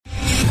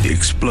The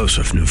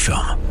explosive new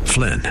film,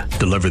 Flynn,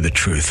 deliver the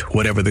truth,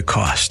 whatever the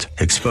cost,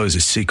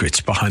 exposes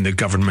secrets behind the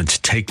government's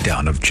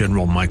takedown of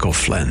General Michael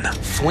Flynn.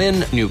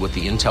 Flynn knew what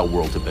the intel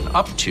world had been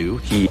up to.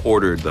 He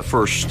ordered the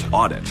first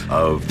audit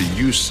of the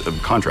use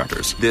of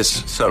contractors.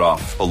 This set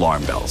off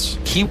alarm bells.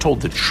 He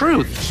told the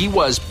truth. He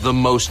was the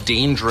most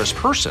dangerous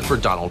person for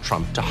Donald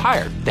Trump to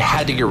hire. They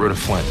had to get rid of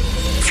Flynn.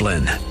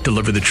 Flynn,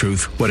 deliver the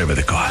truth, whatever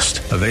the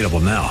cost. Available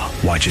now.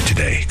 Watch it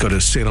today. Go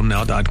to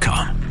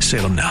salemnow.com.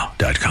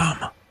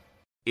 salemnow.com.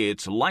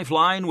 It's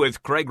Lifeline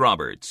with Craig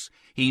Roberts.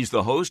 He's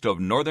the host of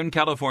Northern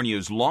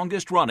California's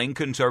longest-running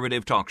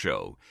conservative talk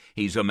show.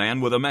 He's a man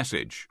with a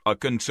message, a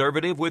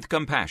conservative with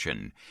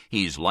compassion.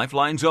 He's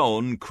Lifeline's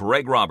own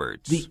Craig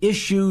Roberts. The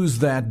issues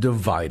that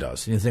divide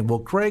us. And you think, well,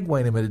 Craig,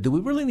 wait a minute. Do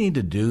we really need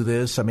to do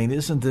this? I mean,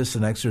 isn't this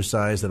an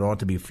exercise that ought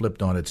to be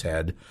flipped on its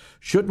head?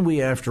 Shouldn't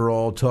we, after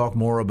all, talk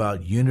more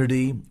about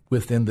unity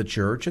within the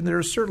church? And there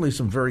are certainly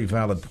some very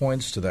valid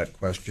points to that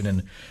question,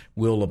 and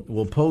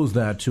we'll pose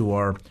that to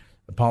our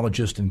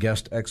apologist and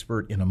guest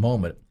expert in a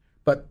moment.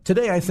 But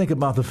today I think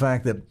about the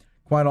fact that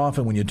quite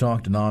often when you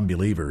talk to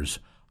non-believers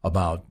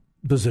about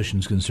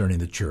positions concerning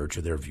the church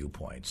or their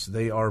viewpoints,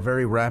 they are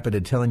very rapid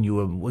at telling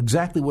you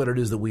exactly what it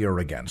is that we are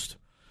against.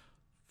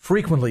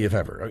 Frequently, if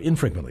ever, or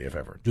infrequently, if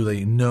ever, do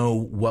they know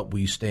what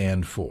we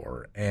stand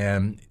for.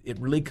 And it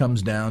really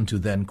comes down to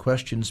then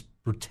questions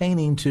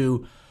pertaining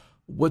to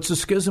what's a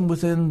schism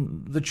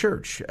within the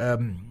church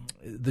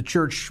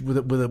with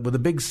a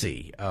big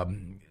C,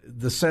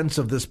 the sense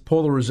of this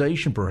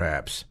polarization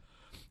perhaps.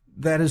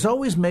 That has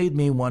always made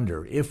me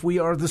wonder if we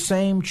are the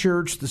same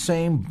church, the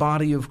same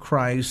body of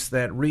Christ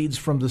that reads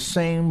from the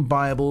same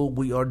Bible,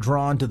 we are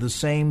drawn to the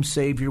same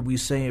Savior, we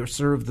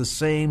serve the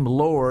same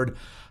Lord.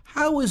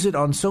 How is it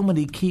on so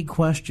many key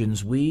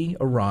questions we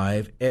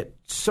arrive at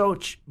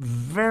such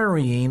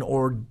varying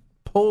or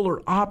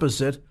polar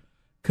opposite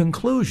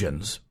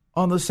conclusions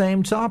on the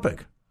same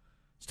topic?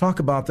 Let's talk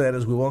about that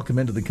as we welcome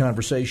into the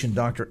conversation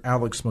Dr.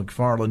 Alex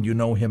McFarland. You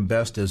know him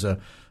best as a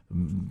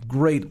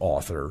great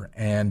author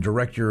and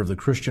director of the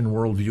Christian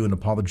Worldview and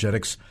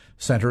Apologetics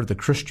Center, the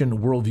Christian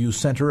Worldview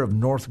Center of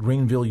North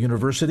Greenville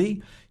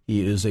University.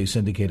 He is a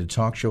syndicated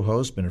talk show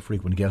host, been a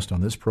frequent guest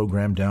on this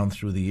program down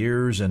through the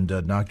years. And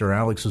Dr.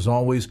 Alex, as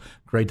always,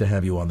 great to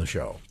have you on the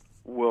show.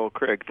 Well,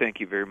 Craig,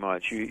 thank you very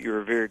much.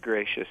 You're very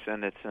gracious,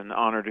 and it's an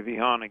honor to be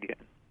on again.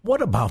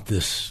 What about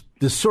this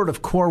sort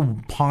of core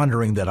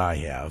pondering that I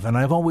have, and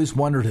I've always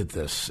wondered at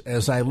this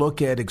as I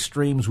look at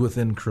extremes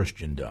within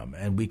Christendom,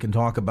 and we can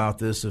talk about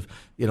this at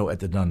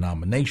the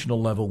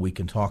denominational level, we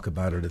can talk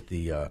about it at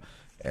the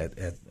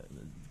at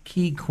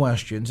key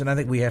questions, and I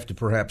think we have to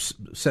perhaps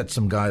set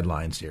some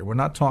guidelines here. We're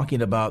not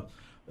talking about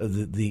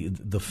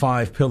the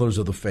five pillars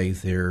of the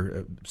faith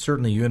here.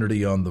 Certainly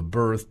unity on the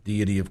birth,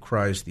 deity of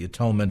Christ, the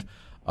atonement,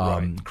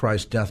 right.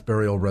 Christ's death,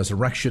 burial,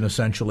 resurrection,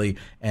 essentially,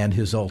 and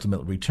his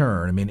ultimate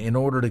return. I mean, in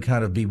order to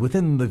kind of be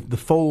within the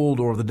fold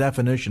or the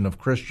definition of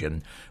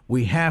Christian,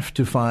 we have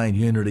to find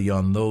unity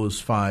on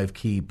those 5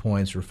 key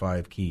points or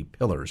 5 key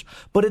pillars.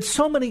 But it's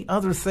so many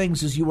other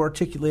things, as you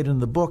articulate in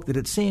the book, that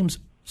it seems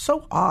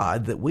so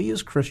odd that we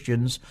as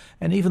Christians,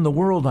 and even the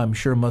world, I'm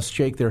sure, must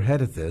shake their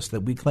head at this,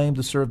 that we claim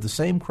to serve the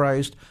same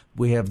Christ,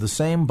 we have the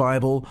same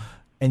Bible,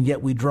 and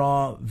yet we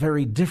draw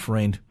very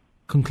different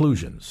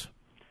conclusions.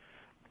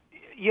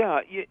 Yeah,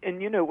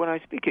 and when I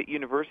speak at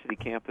university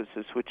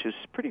campuses, which is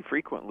pretty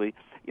frequently,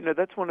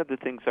 that's one of the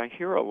things I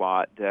hear a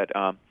lot, that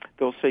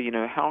they'll say,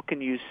 how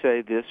can you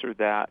say this or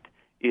that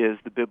is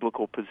the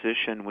biblical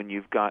position when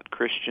you've got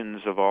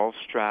Christians of all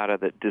strata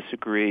that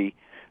disagree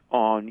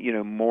on,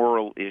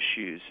 moral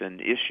issues and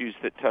issues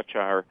that touch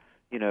our,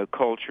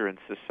 culture and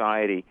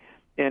society.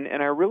 And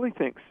I really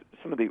think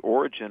some of the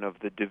origin of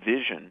the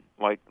division,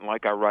 like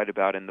I write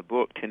about in the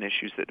book, 10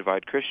 Issues That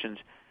Divide Christians,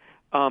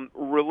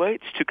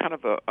 relates to kind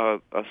of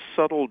a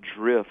subtle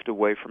drift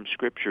away from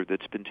Scripture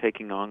that's been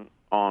taking on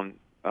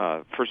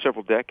for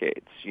several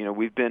decades.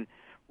 We've been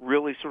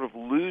really sort of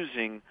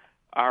losing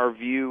our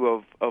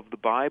view of the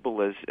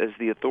Bible as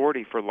the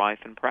authority for life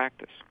and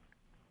practice.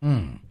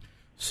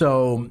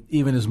 So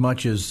even as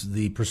much as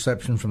the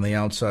perception from the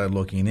outside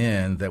looking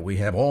in that we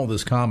have all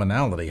this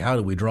commonality, how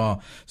do we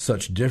draw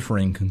such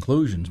differing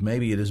conclusions?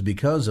 Maybe it is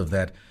because of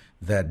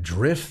that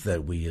drift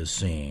that we have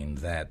seen,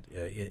 that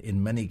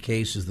in many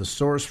cases the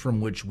source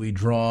from which we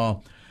draw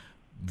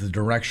the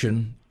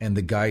direction and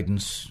the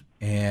guidance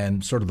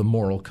and sort of the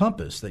moral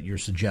compass that you're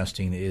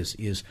suggesting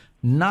is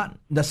not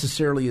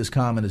necessarily as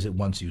common as it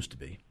once used to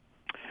be.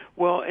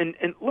 Well, and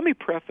let me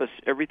preface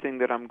everything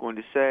that I'm going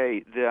to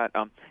say that,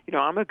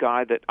 I'm a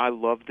guy that I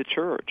love the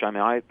church. I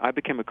mean, I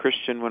became a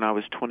Christian when I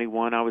was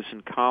 21. I was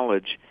in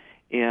college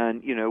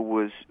and,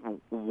 was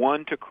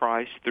won to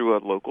Christ through a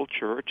local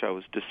church. I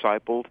was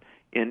discipled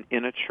in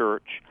a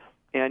church.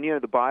 And,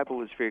 the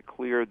Bible is very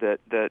clear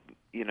that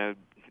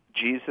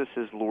Jesus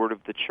is Lord of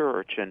the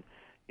church. And,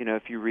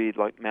 if you read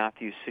like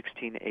Matthew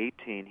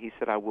 16:18, he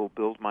said, I will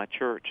build my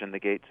church and the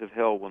gates of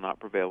hell will not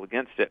prevail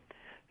against it.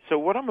 So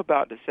what I'm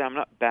about to say, I'm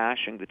not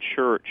bashing the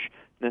church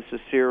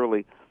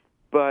necessarily,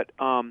 but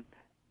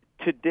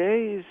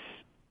today's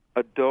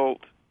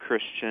adult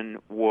Christian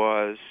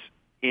was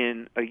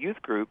in a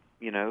youth group,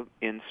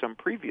 in some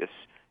previous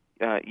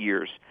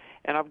years.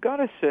 And I've got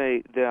to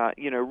say that,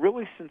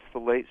 really since the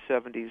late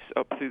 70s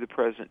up through the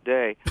present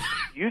day,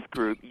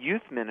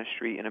 youth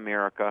ministry in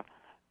America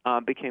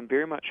became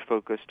very much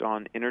focused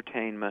on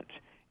entertainment,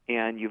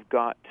 and you've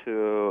got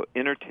to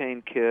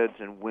entertain kids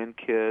and win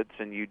kids,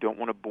 and you don't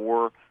want to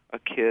bore a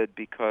kid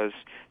because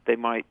they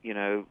might,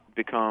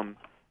 become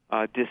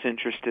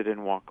disinterested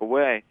and walk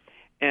away.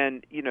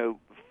 And,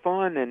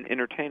 fun and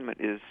entertainment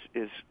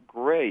is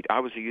great.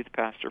 I was a youth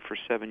pastor for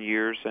 7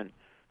 years, and,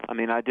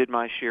 I did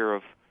my share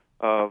of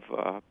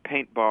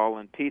paintball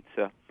and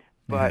pizza.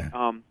 But,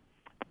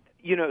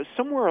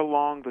 somewhere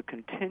along the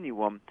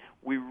continuum,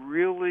 we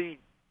really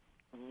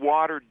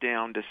watered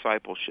down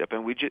discipleship,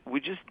 and we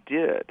just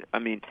did.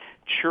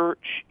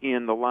 Church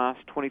in the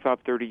last 25,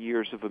 30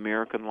 years of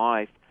American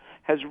life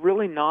has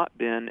really not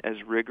been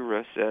as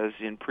rigorous as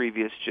in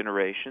previous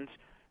generations,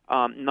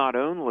 not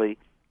only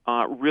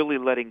really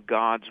letting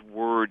God's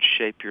Word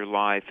shape your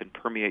life and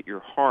permeate your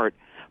heart,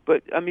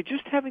 but,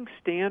 just having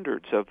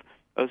standards of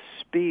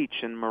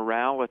speech and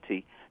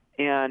morality.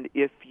 And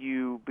if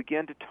you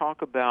begin to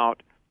talk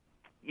about,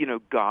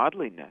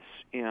 godliness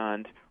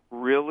and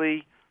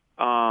really,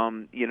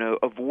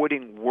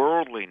 avoiding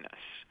worldliness,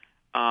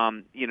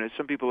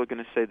 some people are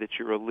going to say that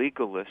you're a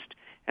legalist.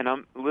 And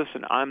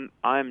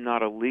I'm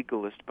not a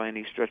legalist by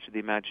any stretch of the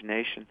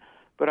imagination,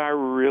 but I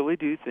really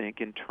do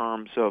think in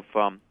terms of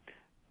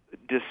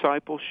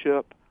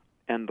discipleship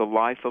and the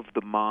life of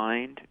the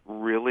mind,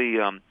 really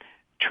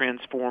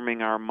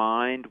transforming our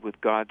mind with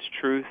God's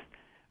truth,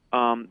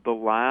 the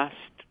last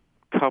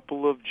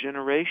couple of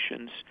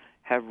generations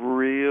have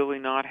really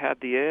not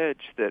had the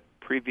edge that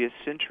previous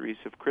centuries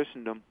of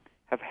Christendom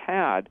have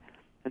had.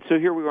 And so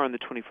here we are in the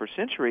 21st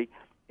century,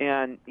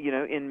 and,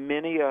 in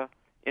many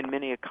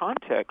a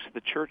context,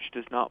 the church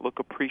does not look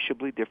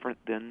appreciably different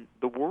than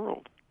the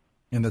world.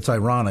 And that's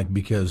ironic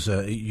because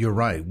you're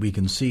right. We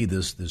can see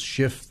this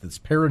shift, this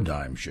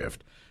paradigm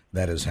shift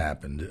that has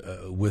happened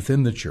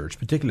within the church,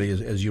 particularly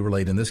as you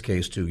relate in this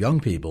case to young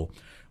people,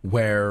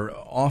 where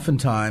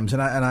oftentimes,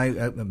 and I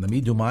let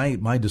me do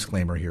my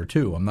disclaimer here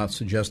too. I'm not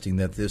suggesting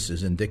that this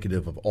is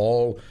indicative of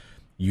all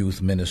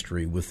youth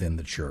ministry within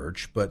the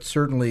church, but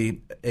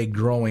certainly a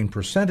growing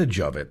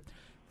percentage of it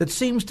that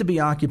seems to be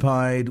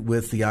occupied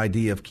with the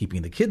idea of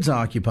keeping the kids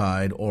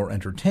occupied or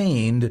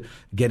entertained,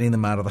 getting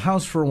them out of the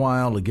house for a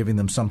while, or giving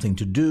them something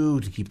to do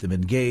to keep them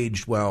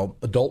engaged while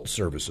adult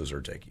services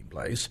are taking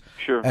place.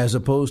 Sure. As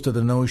opposed to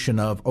the notion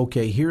of,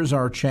 okay, here's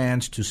our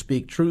chance to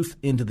speak truth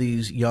into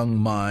these young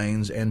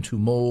minds and to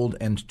mold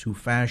and to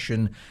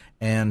fashion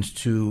and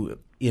to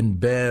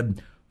embed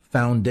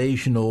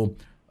foundational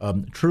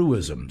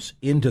truisms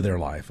into their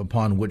life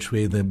upon which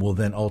they will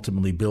then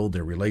ultimately build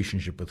their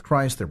relationship with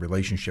Christ, their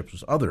relationships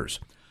with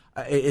others.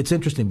 It's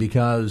interesting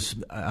because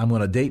I'm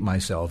going to date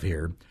myself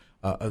here.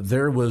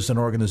 There was an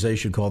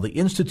organization called the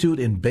Institute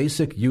in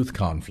Basic Youth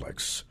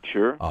Conflicts.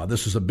 Sure.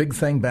 This was a big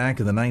thing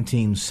back in the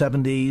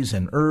 1970s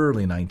and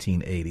early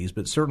 1980s,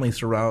 but certainly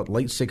throughout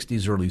late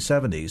 60s, early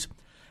 70s.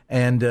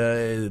 And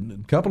a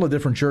couple of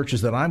different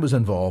churches that I was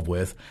involved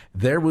with,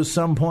 there was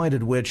some point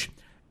at which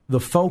the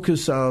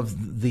focus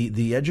of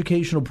the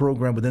educational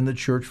program within the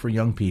church for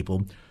young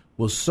people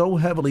was so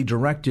heavily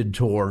directed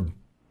toward,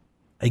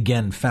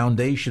 again,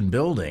 foundation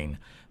building,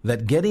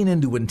 that getting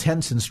into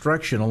intense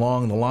instruction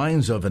along the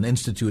lines of an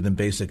Institute in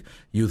Basic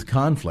Youth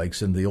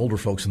Conflicts, and the older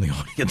folks in the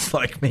audience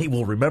like me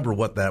will remember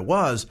what that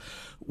was,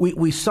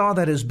 we saw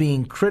that as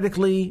being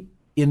critically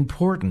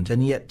important.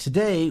 And yet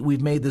today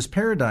we've made this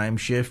paradigm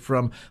shift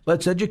from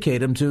let's educate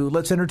them to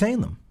let's entertain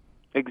them.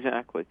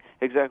 Exactly.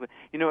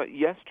 You know what?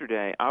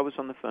 Yesterday, I was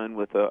on the phone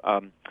with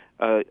a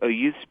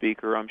youth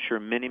speaker. I'm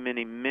sure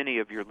many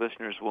of your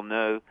listeners will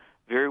know,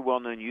 very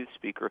well-known youth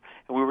speaker.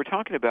 And we were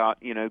talking about,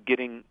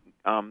 getting,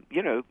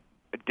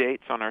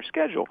 dates on our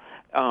schedule.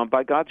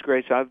 By God's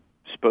grace, I've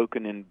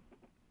spoken in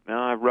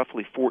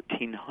roughly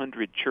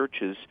 1,400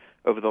 churches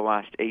over the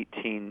last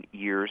 18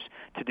 years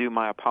to do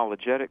my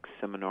apologetics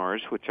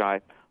seminars, which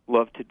I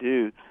love to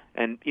do.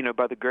 And,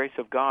 by the grace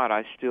of God,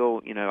 I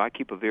still, I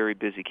keep a very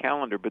busy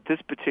calendar. But this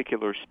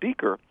particular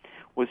speaker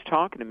was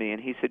talking to me,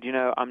 and he said,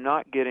 I'm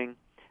not getting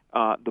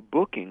the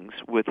bookings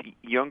with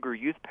younger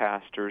youth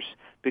pastors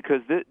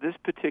because this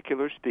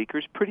particular speaker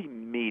is pretty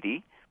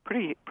meaty,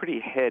 pretty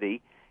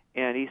heady.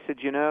 And he said,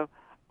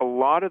 a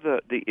lot of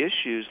the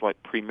issues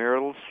like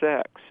premarital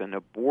sex and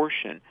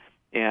abortion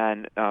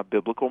and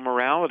biblical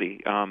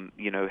morality,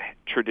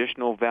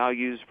 traditional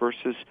values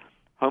versus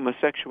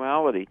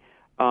homosexuality,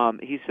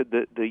 he said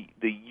that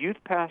the youth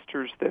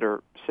pastors that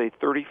are, say,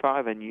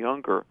 35 and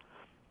younger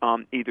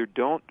either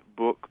don't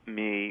book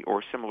me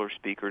or similar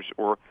speakers,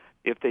 or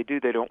if they do,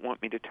 they don't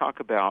want me to talk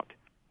about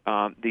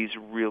these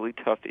really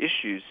tough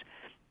issues.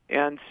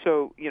 And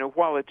so,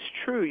 while it's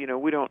true,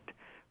 we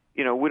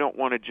don't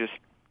want to just,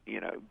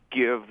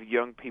 give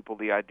young people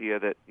the idea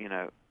that,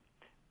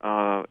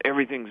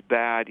 everything's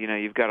bad.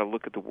 You've got to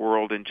look at the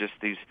world in just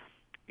these,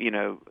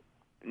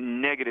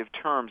 negative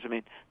terms. I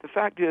mean, the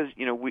fact is,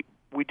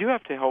 we do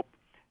have to help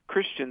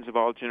Christians of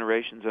all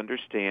generations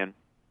understand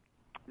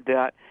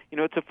that,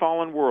 it's a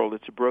fallen world,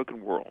 it's a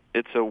broken world,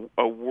 it's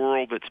a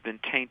world that's been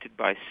tainted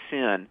by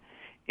sin,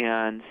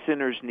 and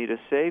sinners need a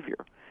Savior.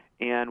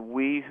 And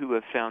we who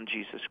have found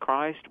Jesus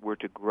Christ, we're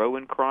to grow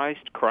in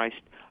Christ.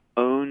 Christ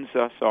owns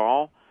us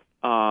all.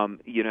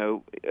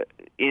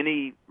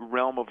 Any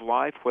realm of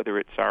life, whether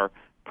it's our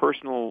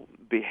personal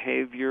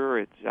behavior,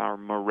 it's our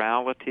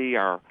morality,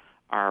 our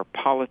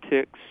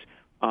politics,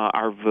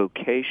 our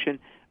vocation.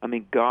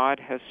 God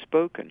has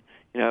spoken.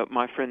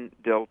 My friend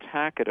Del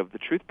Tackett of the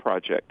Truth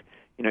Project,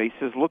 he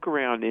says, look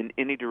around in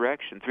any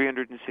direction,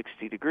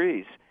 360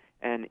 degrees,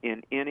 and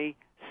in any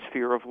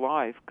sphere of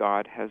life,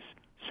 God has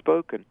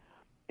spoken.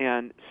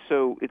 And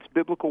so it's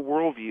biblical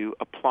worldview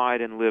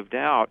applied and lived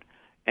out.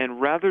 And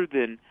rather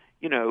than,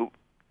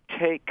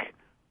 take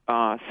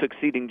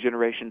succeeding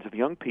generations of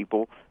young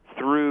people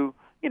through,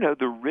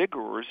 the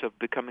rigors of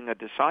becoming a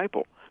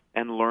disciple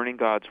and learning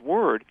God's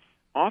Word,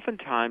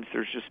 oftentimes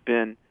there's just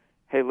been,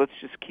 hey, let's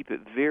just keep it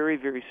very,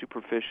 very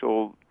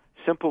superficial,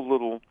 simple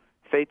little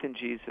faith in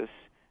Jesus,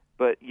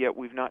 but yet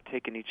we've not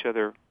taken each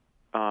other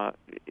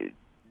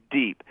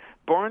deep.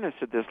 Barna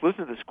said this.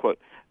 Listen to this quote.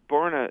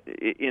 Barna,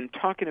 in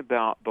talking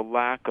about the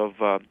lack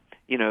of, a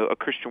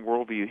Christian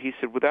worldview, he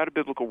said, without a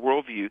biblical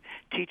worldview,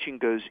 teaching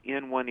goes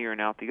in one ear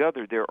and out the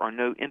other. There are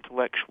no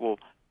intellectual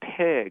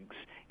pegs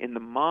in the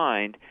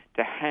mind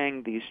to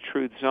hang these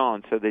truths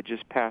on, so they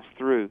just pass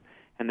through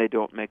and they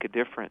don't make a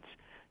difference.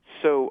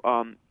 So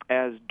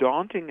as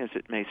daunting as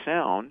it may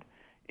sound,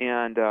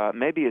 and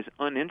maybe as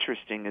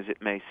uninteresting as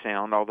it may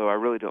sound, although I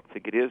really don't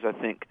think it is, I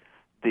think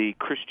the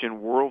Christian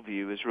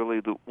worldview is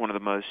really one of the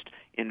most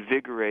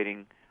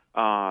invigorating,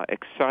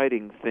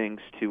 exciting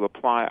things to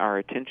apply our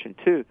attention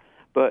to.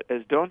 But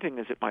as daunting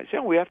as it might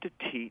sound, we have to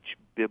teach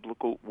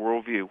biblical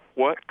worldview,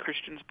 what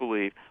Christians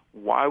believe,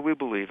 why we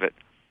believe it,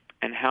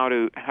 and how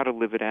to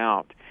live it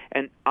out.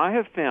 And I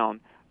have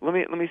found, let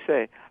me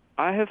say,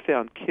 I have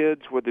found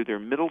kids, whether they're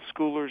middle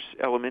schoolers,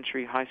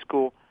 elementary, high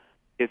school,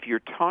 if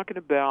you're talking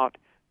about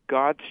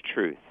God's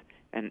truth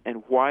and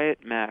why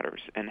it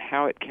matters and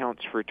how it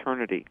counts for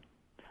eternity,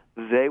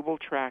 they will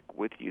track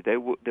with you. They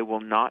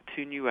will not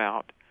tune you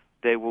out.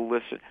 They will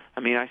listen.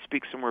 I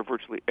speak somewhere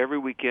virtually every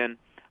weekend.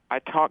 I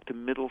talk to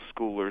middle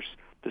schoolers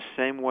the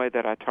same way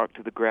that I talk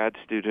to the grad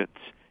students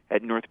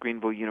at North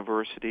Greenville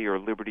University or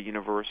Liberty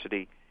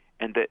University,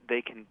 and that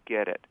they can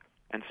get it.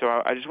 And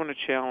so I just want to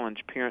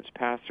challenge parents,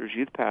 pastors,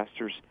 youth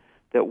pastors,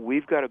 that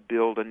we've got to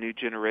build a new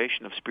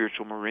generation of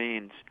spiritual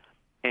Marines.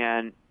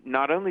 And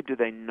not only do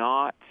they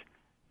not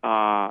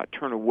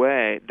turn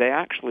away, they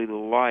actually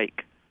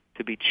like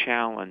to be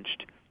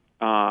challenged.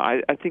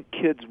 I think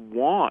kids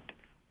want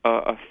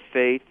a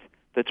faith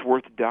that's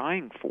worth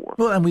dying for.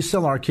 Well, and we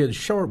sell our kids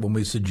short when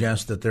we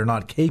suggest that they're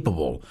not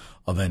capable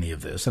of any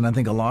of this. And I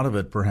think a lot of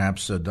it,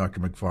 perhaps, Dr.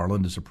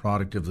 McFarland, is a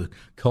product of the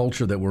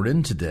culture that we're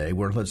in today,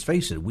 where, let's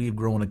face it, we've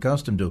grown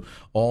accustomed to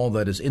all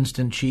that is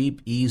instant, cheap,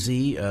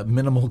 easy,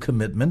 minimal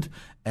commitment,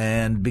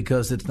 and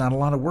because it's not a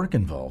lot of work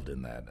involved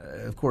in that.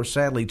 Of course,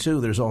 sadly,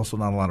 too, there's also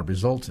not a lot of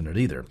results in it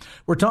either.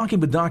 We're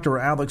talking with Dr.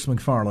 Alex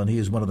McFarland. He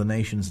is one of the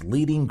nation's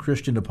leading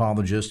Christian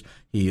apologists.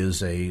 He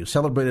is a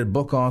celebrated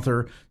book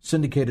author,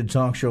 syndicated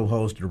talk show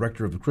host,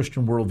 director of the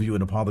Christian Worldview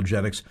and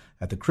Apologetics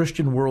at the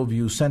Christian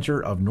Worldview Center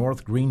of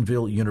North Greenville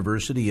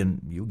University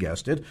in, you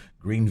guessed it,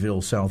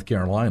 Greenville, South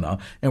Carolina.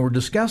 And we're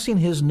discussing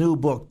his new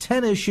book,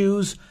 10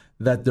 Issues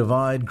That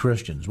Divide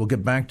Christians. We'll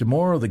get back to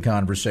more of the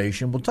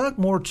conversation. We'll talk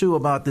more, too,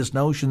 about this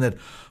notion that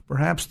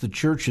perhaps the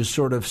church is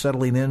sort of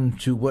settling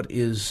into what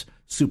is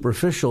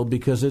superficial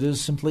because it is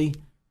simply,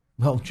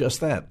 well, just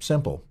that,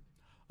 simple.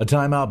 A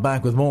timeout,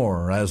 back with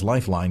more as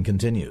Lifeline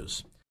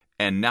continues.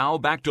 And now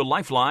back to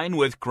Lifeline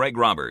with Craig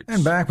Roberts.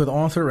 And back with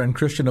author and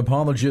Christian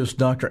apologist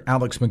Dr.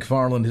 Alex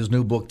McFarland, his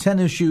new book, 10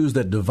 Issues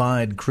That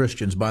Divide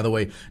Christians. By the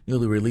way,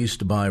 newly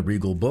released by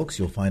Regal Books.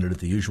 You'll find it at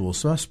the usual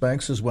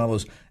suspects as well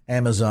as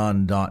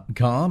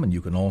Amazon.com. And you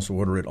can also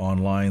order it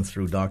online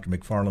through Dr.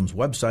 McFarland's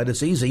website.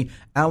 It's easy,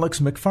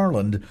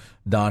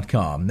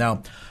 alexmcfarland.com.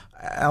 Now,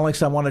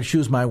 Alex, I want to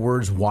choose my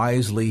words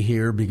wisely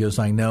here because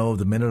I know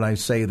the minute I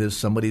say this,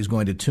 somebody's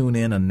going to tune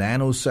in a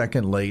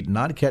nanosecond late,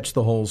 not catch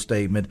the whole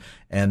statement,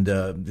 and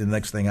the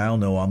next thing I'll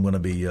know, I'm going to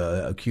be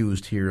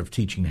accused here of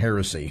teaching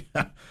heresy.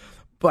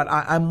 But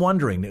I'm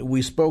wondering,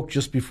 we spoke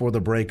just before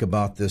the break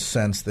about this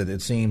sense that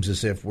it seems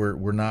as if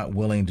we're not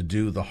willing to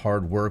do the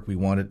hard work. We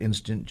want it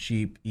instant,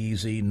 cheap,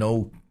 easy,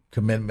 no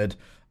commitment.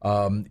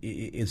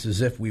 It's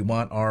as if we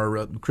want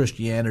our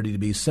Christianity to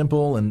be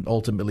simple and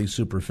ultimately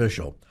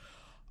superficial.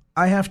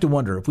 I have to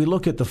wonder, if we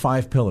look at the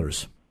 5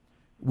 pillars,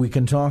 we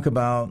can talk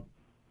about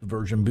the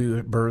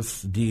virgin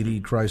birth, deity,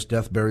 Christ's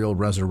death, burial,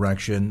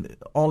 resurrection,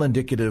 all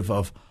indicative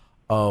of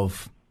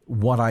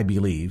what I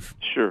believe.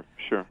 Sure.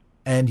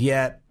 And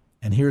yet,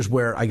 and here's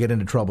where I get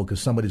into trouble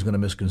because somebody's going to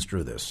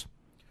misconstrue this,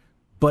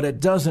 but it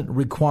doesn't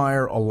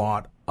require a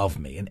lot of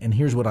me. And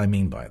here's what I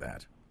mean by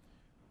that.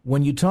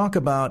 when you talk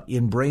about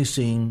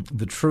embracing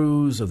the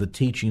truths of the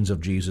teachings of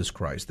Jesus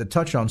Christ that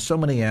touch on so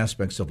many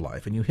aspects of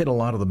life, and you hit a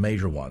lot of the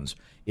major ones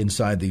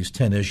inside these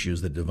 10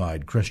 issues that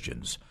divide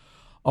Christians,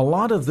 a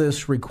lot of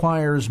this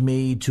requires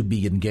me to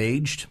be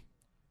engaged,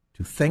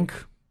 to think,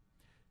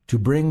 to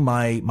bring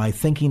my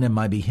thinking and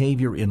my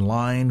behavior in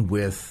line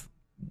with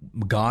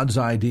God's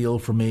ideal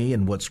for me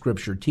and what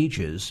Scripture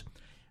teaches.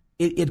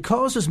 It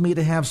causes me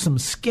to have some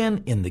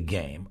skin in the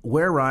game,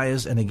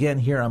 whereas, and again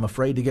here I'm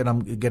afraid to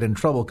get in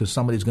trouble because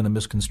somebody's going to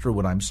misconstrue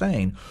what I'm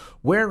saying,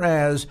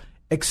 whereas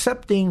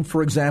accepting,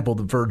 for example,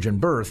 the virgin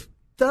birth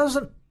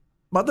doesn't,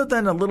 other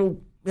than a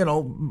little,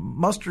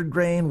 mustard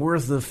grain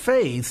worth of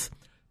faith,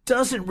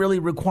 doesn't really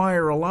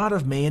require a lot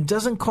of me and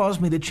doesn't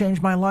cause me to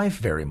change my life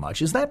very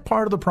much. Is that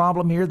part of the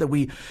problem here, that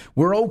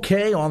we're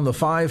okay on the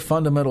 5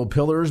 fundamental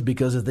pillars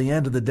because at the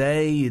end of the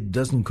day it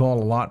doesn't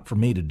call a lot for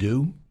me to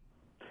do?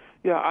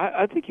 Yeah,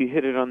 I think you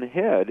hit it on the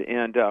head.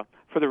 And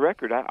for the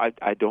record,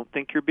 I don't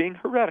think you're being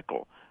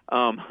heretical.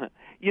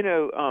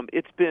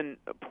 It's been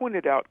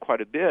pointed out quite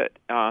a bit,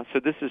 so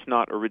this is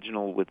not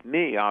original with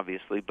me,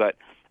 obviously, but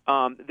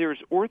there's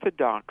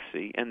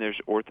orthodoxy and there's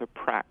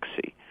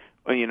orthopraxy.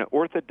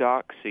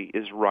 Orthodoxy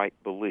is right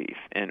belief,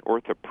 and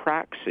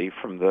orthopraxy,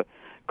 from the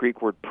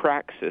Greek word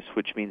praxis,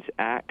 which means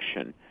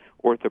action,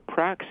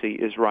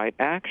 orthopraxy is right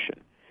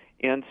action.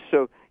 And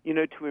so,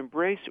 to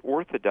embrace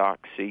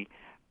orthodoxy,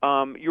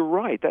 you're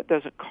right, that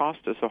doesn't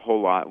cost us a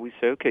whole lot. We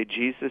say, okay,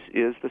 Jesus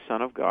is the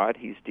Son of God,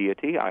 he's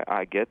deity,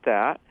 I get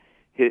that.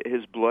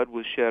 His blood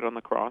was shed on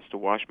the cross to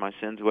wash my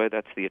sins away,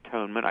 that's the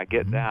atonement, I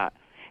get that.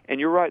 And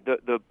you're right,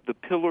 the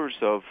pillars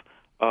of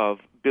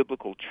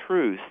biblical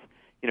truth,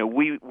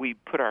 we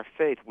put our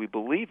faith, we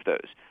believe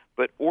those.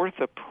 But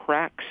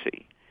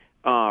orthopraxy,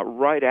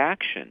 right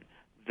action,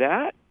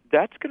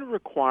 that's going to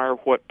require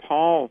what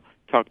Paul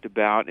talked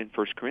about in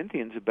 1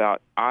 Corinthians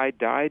about I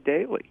die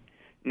daily.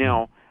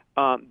 Now,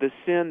 the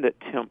sin that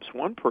tempts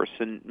one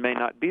person may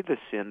not be the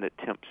sin that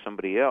tempts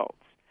somebody else.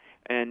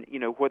 And,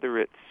 whether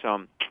it's,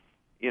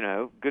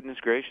 goodness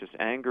gracious,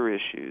 anger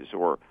issues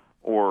or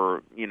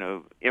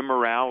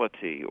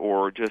immorality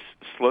or just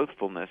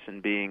slothfulness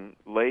and being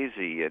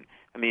lazy. And,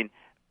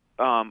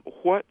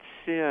 what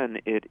sin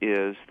it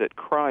is that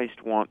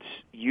Christ wants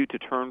you to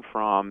turn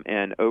from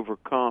and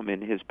overcome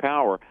in his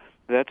power,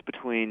 that's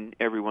between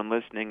everyone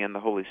listening and the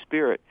Holy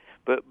Spirit.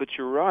 But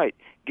you're right,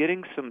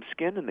 getting some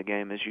skin in the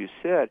game, as you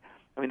said,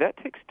 that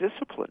takes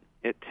discipline.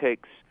 It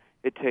takes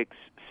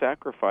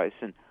sacrifice.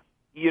 And,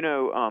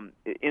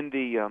 in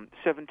the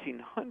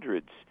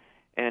 1700s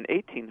and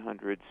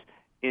 1800s,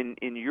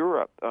 in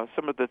Europe,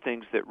 some of the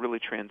things that really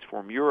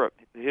transform Europe,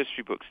 the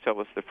history books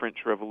tell us the French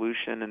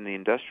Revolution and the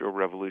Industrial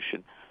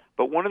Revolution.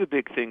 But one of the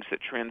big things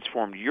that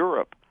transformed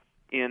Europe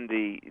in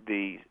the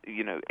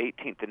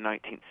 18th and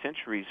 19th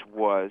centuries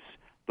was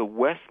the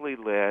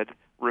Wesley-led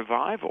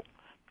revival.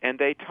 And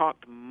they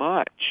talked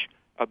much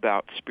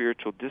about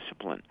spiritual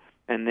discipline.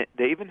 And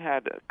they even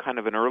had kind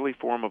of an early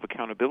form of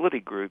accountability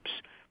groups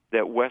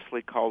that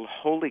Wesley called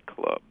holy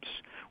clubs,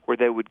 where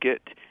they would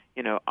get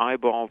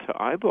eyeball to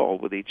eyeball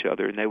with each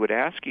other, and they would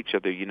ask each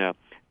other,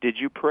 did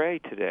you pray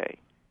today?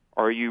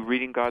 Are you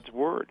reading God's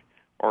Word?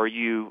 Are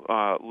you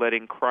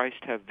letting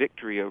Christ have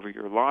victory over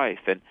your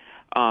life? And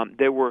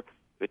there were,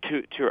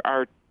 to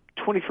our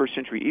 21st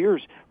century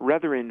ears,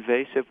 rather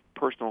invasive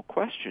personal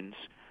questions,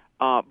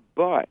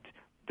 but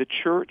the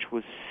church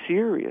was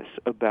serious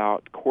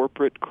about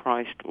corporate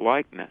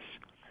Christ-likeness,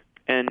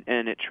 and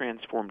it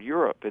transformed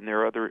Europe. And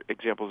there are other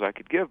examples I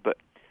could give, but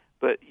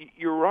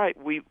you're right.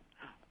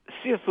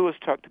 C.S. Lewis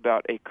talked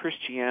about a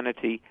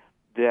Christianity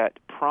that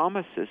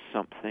promises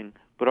something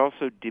but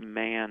also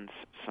demands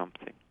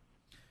something.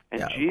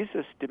 And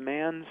Jesus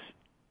demands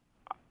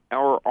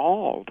our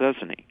all,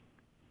 doesn't he?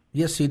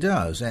 Yes, he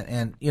does.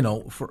 And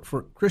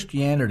for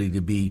Christianity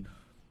to be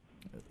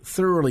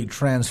thoroughly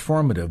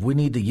transformative, we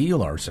need to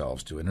yield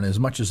ourselves to it. And as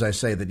much as I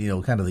say that,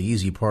 kind of the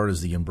easy part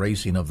is the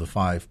embracing of the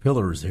 5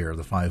 pillars here,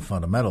 the 5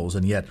 fundamentals,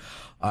 and yet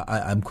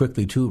I'm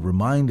quickly, too,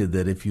 reminded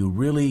that if you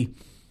really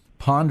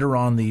ponder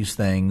on these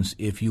things,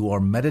 if you are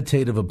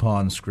meditative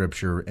upon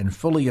Scripture and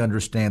fully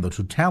understand the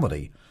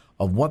totality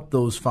of what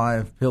those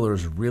 5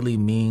 pillars really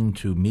mean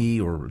to me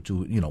or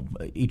to,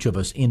 each of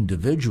us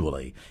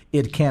individually,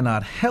 it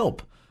cannot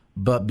help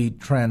but be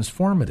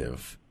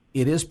transformative.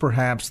 It is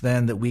perhaps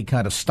then that we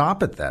kind of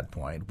stop at that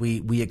point.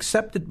 We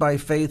accept it by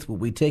faith, but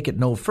we take it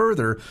no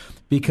further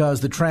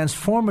because the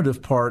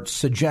transformative part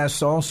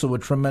suggests also a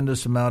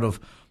tremendous amount of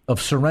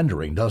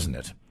surrendering, doesn't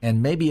it?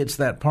 And maybe it's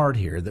that part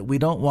here that we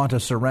don't want to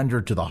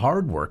surrender to the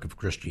hard work of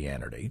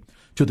Christianity,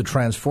 to the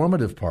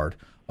transformative part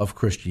of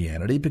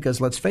Christianity,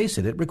 because let's face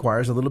it, it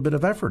requires a little bit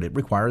of effort. It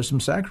requires some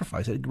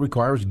sacrifice. It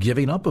requires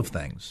giving up of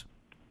things.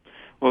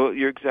 Well,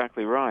 you're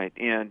exactly right.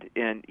 And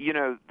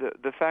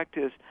the fact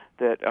is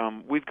that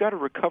we've got to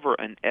recover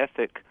an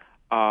ethic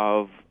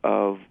of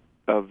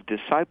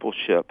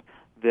discipleship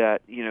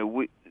that,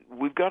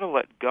 we've got to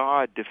let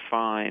God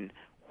define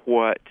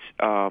what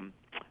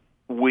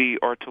we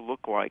are to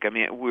look like.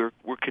 We're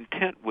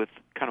content with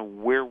kind of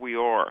where we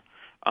are.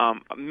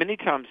 Many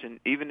times,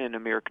 even in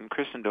American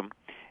Christendom,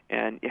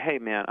 and hey,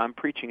 man, I'm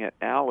preaching at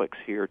Alex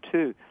here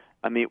too.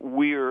 I mean,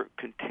 we're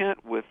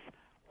content with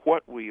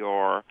what we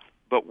are,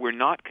 but we're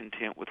not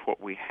content with what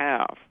we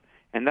have.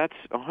 And that's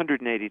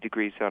 180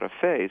 degrees out of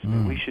phase. I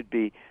mean, we should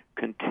be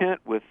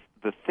content with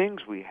the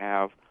things we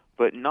have,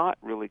 but not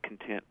really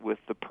content with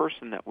the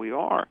person that we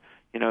are.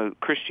 You know,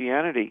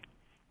 Christianity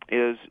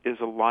is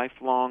a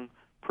lifelong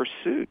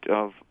pursuit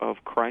of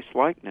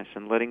Christ-likeness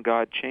and letting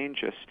God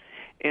change us.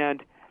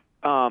 And,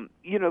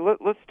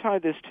 let's tie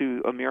this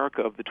to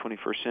America of the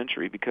 21st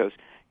century because,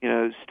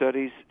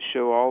 studies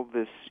show all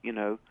this,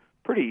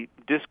 pretty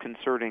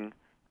disconcerting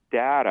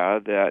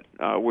data that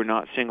we're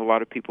not seeing a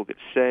lot of people get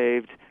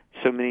saved.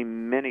 So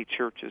many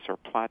churches are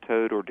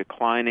plateaued or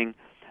declining.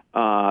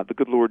 The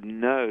good Lord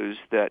knows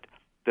that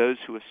those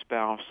who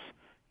espouse,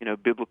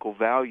 biblical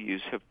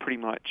values have pretty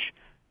much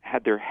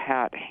had their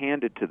hat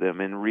handed to them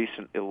in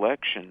recent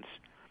elections.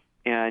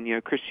 And,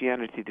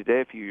 Christianity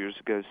Today a few years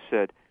ago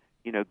said,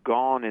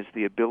 gone is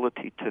the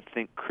ability to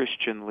think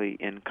Christianly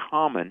in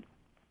common,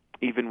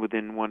 even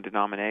within one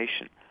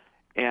denomination.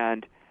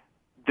 And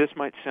this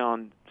might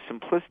sound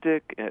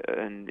simplistic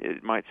and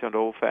it might sound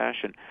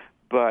old-fashioned,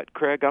 but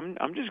Craig,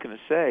 I'm just going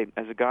to say,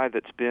 as a guy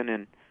that's been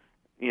in,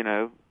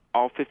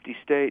 all 50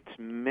 states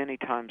many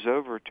times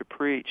over to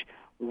preach,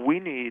 we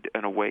need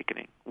an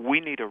awakening.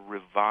 We need a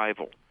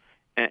revival.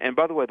 And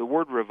by the way, the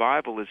word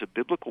revival is a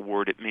biblical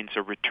word. It means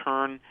a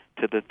return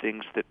to the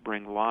things that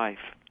bring life.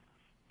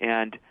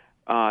 And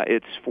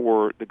it's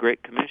for the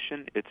Great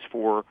Commission. It's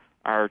for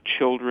our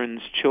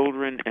children's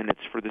children, and it's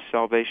for the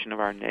salvation of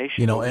our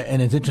nation.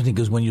 And it's interesting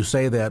because when you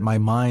say that, my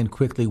mind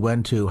quickly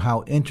went to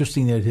how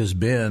interesting it has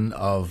been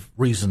of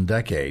recent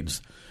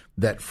decades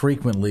that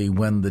frequently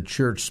when the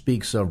church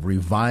speaks of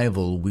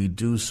revival, we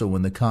do so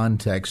in the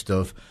context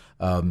of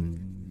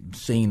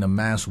seeing a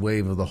mass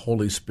wave of the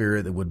Holy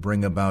Spirit that would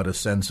bring about a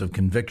sense of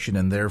conviction,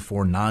 and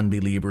therefore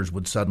non-believers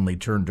would suddenly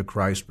turn to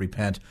Christ,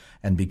 repent,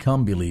 and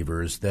become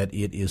believers, that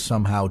it is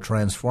somehow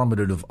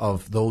transformative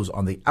of those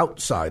on the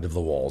outside of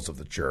the walls of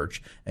the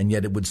church. And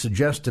yet it would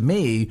suggest to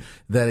me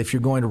that if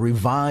you're going to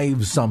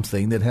revive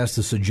something, that has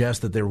to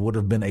suggest that there would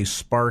have been a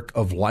spark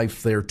of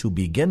life there to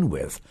begin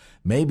with.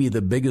 Maybe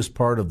the biggest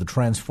part of the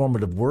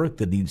transformative work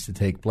that needs to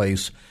take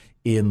place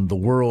in the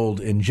world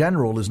in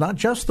general is not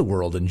just the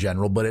world in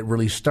general, but it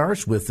really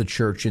starts with the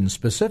church in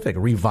specific,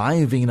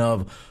 reviving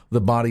of the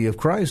body of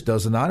Christ,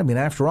 does it not? I mean,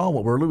 after all,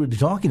 what we're really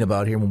talking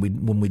about here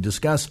when we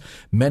discuss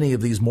many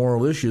of these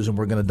moral issues, and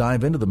we're going to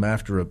dive into them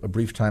after a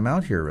brief time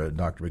out here,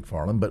 Dr.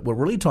 McFarland, but we're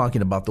really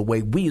talking about the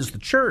way we as the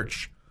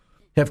church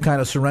have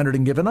kind of surrendered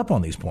and given up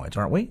on these points,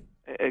 aren't we?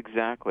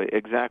 Exactly.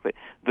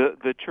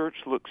 The church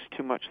looks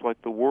too much like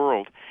the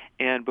world,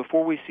 and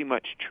before we see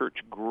much church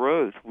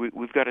growth,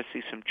 we've got to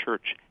see some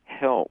church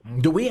help.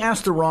 Do we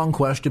ask the wrong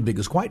question?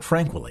 Because quite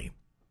frankly,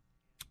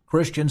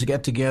 Christians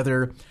get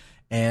together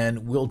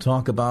and we'll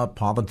talk about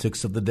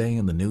politics of the day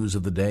and the news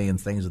of the day and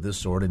things of this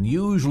sort, and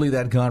usually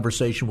that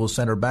conversation will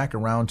center back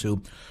around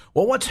to,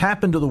 well, what's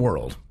happened to the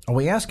world? Are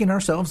we asking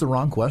ourselves the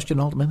wrong question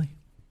ultimately?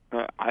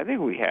 I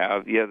think we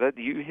have. Yeah,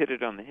 you hit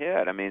it on the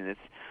head. I mean,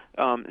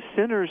 it's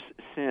sinners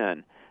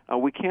sin.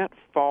 We can't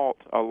fault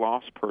a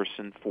lost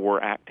person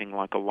for acting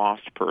like a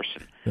lost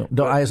person.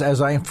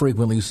 As I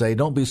frequently say,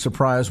 don't be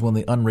surprised when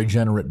the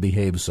unregenerate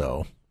behave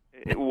so.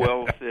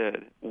 Well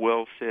said.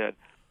 Well said.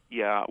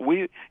 Yeah,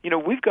 we've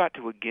got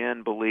to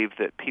again believe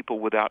that people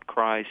without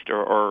Christ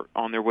are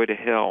on their way to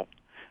hell.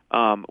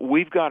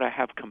 We've got to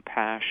have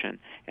compassion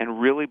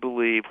and really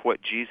believe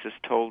what Jesus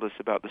told us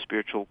about the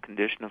spiritual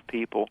condition of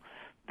people,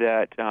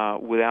 that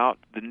without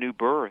the new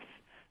birth,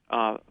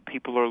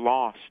 people are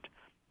lost.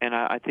 And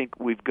I think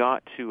we've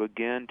got to,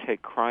 again,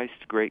 take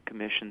Christ's Great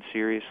Commission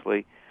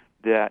seriously,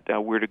 that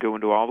we're to go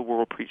into all the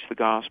world, preach the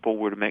gospel,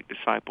 we're to make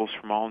disciples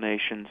from all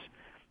nations,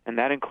 and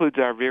that includes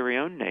our very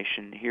own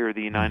nation here,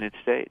 the United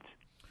States.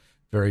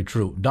 Very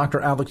true.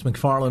 Dr. Alex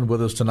McFarland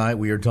with us tonight.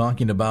 We are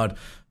talking about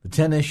the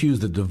 10 issues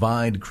that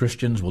divide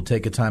Christians. We'll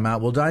take a time out.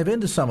 We'll dive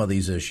into some of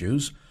these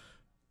issues.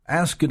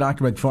 Ask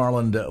Dr.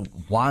 McFarland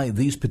why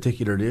these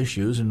particular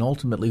issues and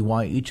ultimately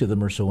why each of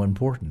them are so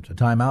important. A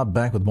time out,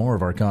 back with more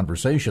of our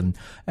conversation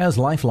as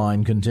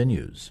Lifeline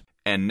continues.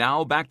 And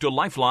now back to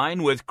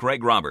Lifeline with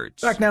Craig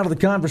Roberts. Back now to the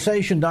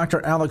conversation.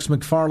 Dr. Alex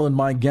McFarland,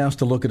 my guest,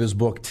 to look at his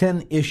book,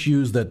 10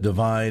 Issues That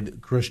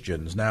Divide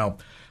Christians. Now,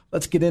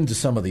 let's get into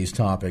some of these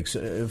topics.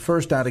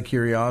 First, out of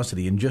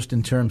curiosity, and just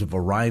in terms of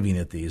arriving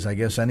at these, I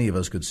guess any of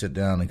us could sit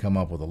down and come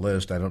up with a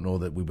list. I don't know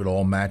that we would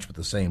all match with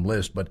the same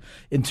list, but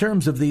in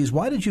terms of these,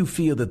 why did you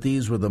feel that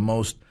these were the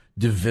most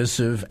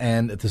divisive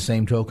and, at the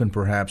same token,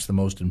 perhaps the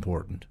most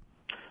important?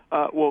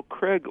 Well,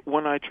 Craig,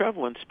 when I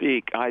travel and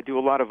speak, I do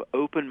a lot of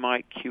open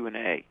mic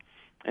Q&A,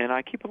 and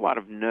I keep a lot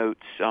of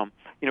notes.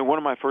 One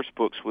of my first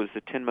books was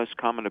The 10 Most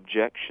Common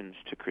Objections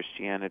to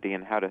Christianity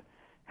and how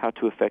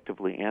to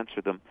effectively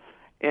answer them.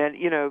 And,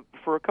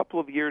 for a couple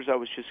of years, I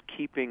was just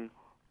keeping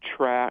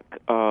track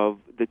of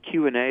the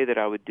Q&A that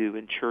I would do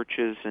in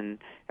churches and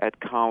at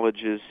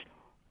colleges.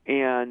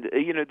 And,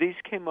 these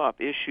came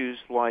up, issues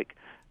like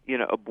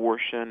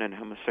abortion and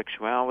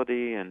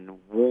homosexuality and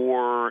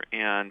war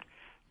and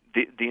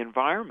the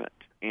environment.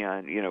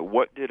 And,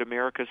 what did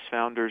America's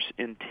founders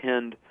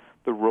intend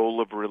the role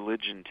of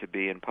religion to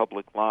be in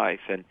public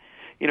life? And,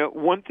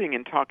 one thing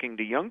in talking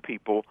to young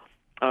people,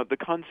 the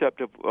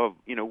concept of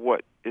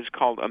what is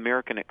called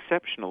American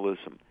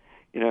exceptionalism,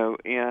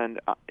 and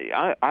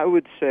I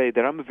would say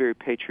that I'm a very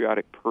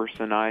patriotic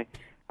person. I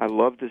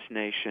love this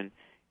nation,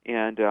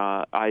 and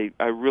I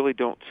really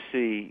don't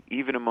see,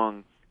 even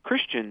among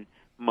Christian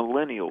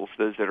millennials,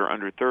 those that are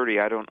under 30,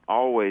 I don't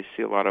always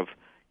see a lot of,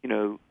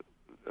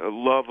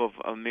 love of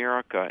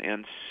America.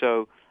 And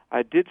so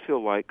I did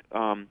feel like,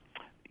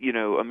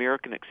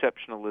 American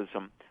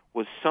exceptionalism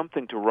was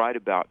something to write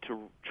about, to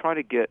try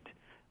to get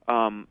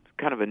kind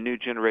of a new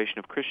generation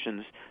of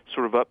Christians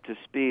sort of up to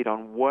speed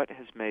on what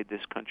has made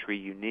this country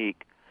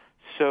unique.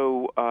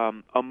 So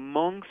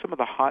among some of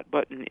the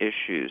hot-button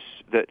issues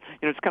that,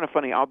 it's kind of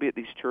funny, I'll be at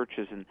these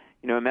churches and,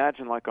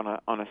 imagine like on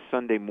a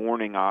Sunday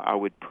morning I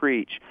would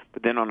preach,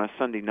 but then on a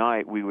Sunday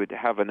night we would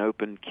have an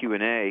open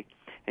Q&A,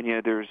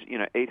 and, there's,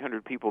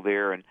 800 people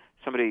there, and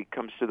somebody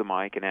comes to the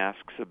mic and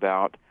asks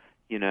about,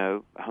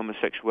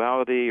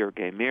 homosexuality or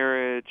gay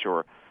marriage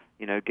or,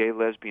 gay,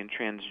 lesbian,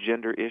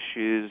 transgender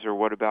issues, or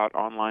what about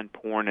online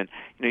porn? And,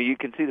 you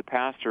can see the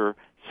pastor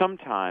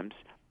sometimes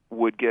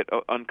would get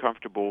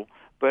uncomfortable.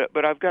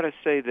 But I've got to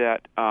say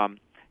that,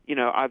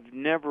 I've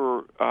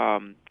never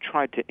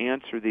tried to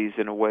answer these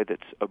in a way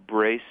that's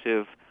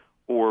abrasive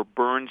or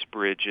burns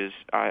bridges.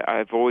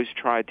 I've always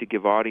tried to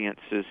give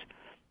audiences,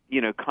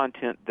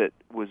 content that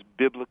was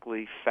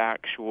biblically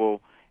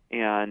factual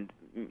and,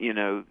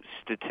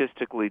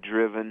 statistically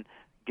driven,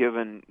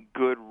 given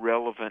good,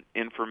 relevant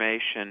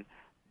information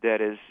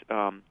that is,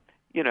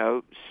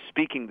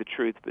 speaking the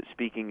truth, but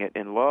speaking it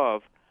in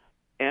love.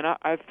 And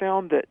I've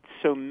found that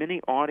so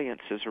many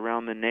audiences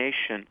around the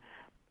nation,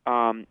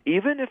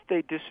 even if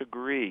they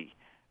disagree,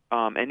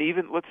 and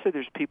even, let's say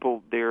there's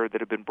people there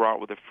that have been brought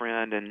with a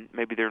friend and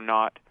maybe they're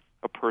not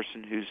a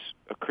person who's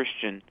a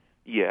Christian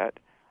yet,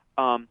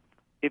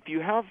 if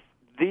you have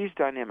these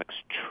dynamics,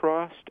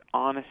 trust,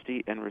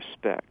 honesty, and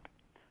respect,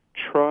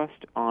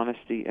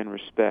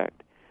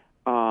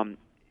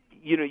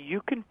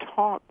 you can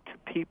talk to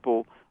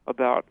people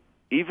about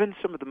even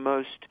some of the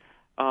most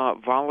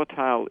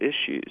volatile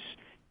issues.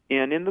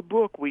 And in the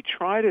book, we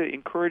try to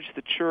encourage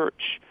the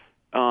church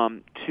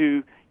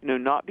to,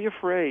 not be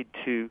afraid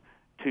to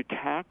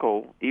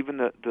tackle even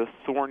the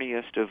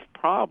thorniest of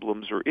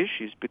problems or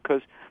issues,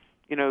 because,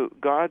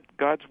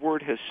 God's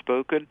word has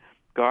spoken.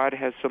 God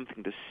has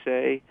something to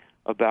say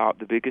about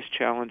the biggest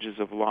challenges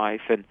of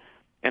life. And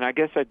I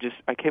guess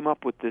I came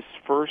up with this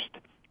first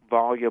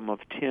volume of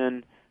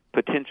 10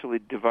 potentially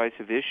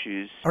divisive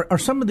issues. Are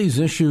some of these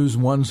issues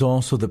ones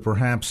also that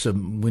perhaps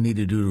we need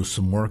to do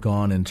some work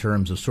on in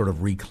terms of sort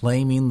of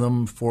reclaiming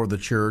them for the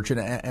church?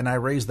 And I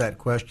raised that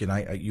question.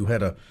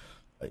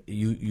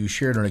 You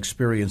shared an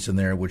experience in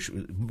there which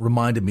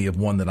reminded me of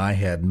one that I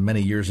had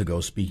many years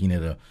ago speaking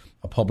at a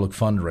public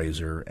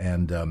fundraiser,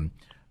 and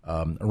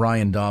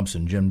Ryan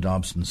Dobson, Jim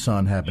Dobson's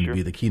son, happened to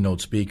be the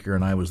keynote speaker,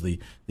 and I was the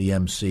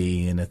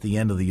MC. And at the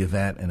end of the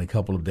event, and a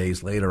couple of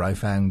days later, I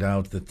found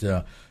out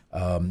that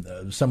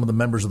some of the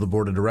members of the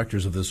board of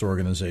directors of this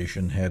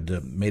organization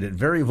had made it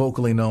very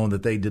vocally known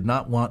that they did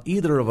not want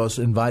either of us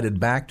invited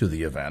back to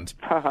the event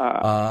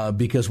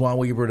because while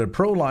we were at a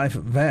pro-life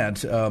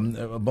event,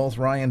 both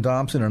Ryan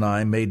Dobson and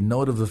I made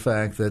note of the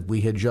fact that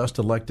we had just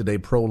elected a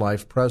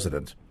pro-life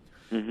president.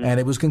 Mm-hmm. And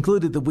it was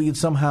concluded that we had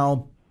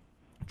somehow,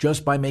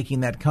 just by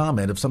making that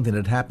comment of something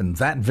that happened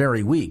that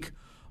very week,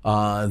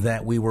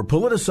 that we were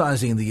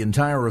politicizing the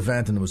entire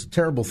event, and it was a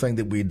terrible thing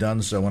that we'd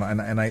done so.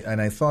 And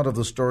I thought of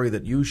the story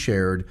that you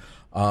shared,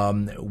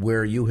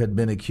 where you had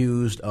been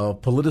accused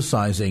of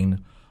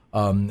politicizing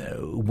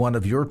one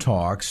of your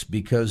talks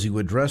because you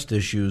addressed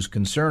issues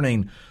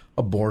concerning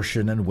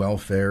abortion and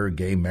welfare,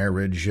 gay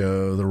marriage,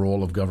 the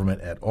role of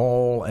government at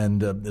all,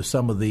 and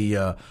some of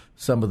the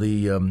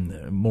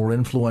more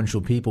influential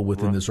people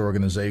within this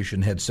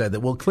organization had said that,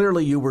 well,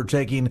 clearly you were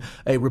taking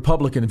a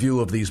Republican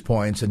view of these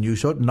points, and you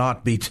should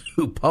not be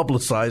to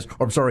politicize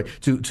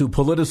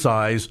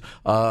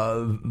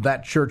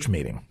that church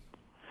meeting.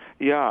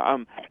 Yeah,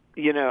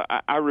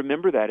 I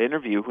remember that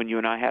interview when you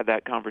and I had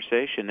that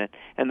conversation,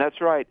 and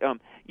that's right.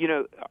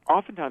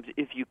 Oftentimes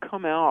if you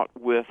come out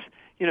with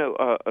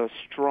a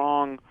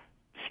strong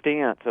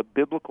stance, a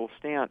biblical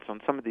stance on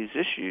some of these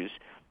issues,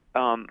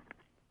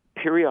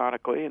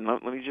 periodically, and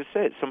let me just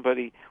say it,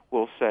 somebody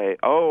will say,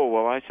 "Oh,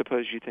 well, I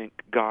suppose you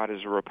think God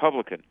is a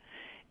Republican,"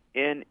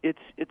 and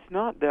it's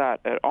not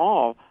that at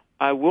all.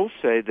 I will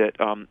say that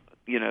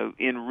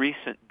in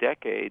recent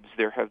decades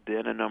there have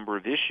been a number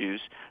of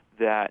issues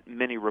that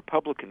many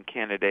Republican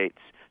candidates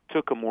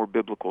took a more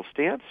biblical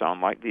stance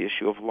on, like the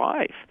issue of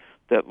life.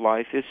 That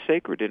life is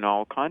sacred in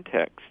all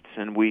contexts,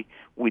 and we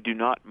do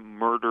not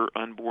murder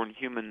unborn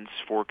humans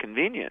for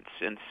convenience.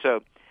 And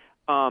so,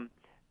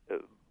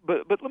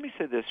 but let me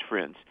say this,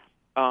 friends.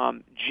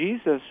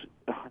 Jesus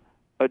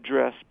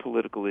addressed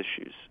political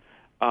issues.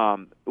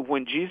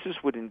 when Jesus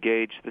would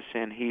engage the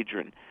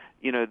Sanhedrin,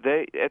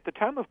 they at the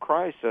time of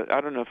Christ,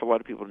 I don't know if a lot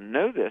of people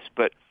know this,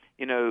 but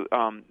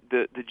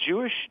the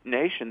Jewish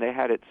nation, they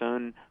had its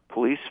own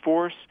police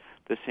force.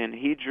 The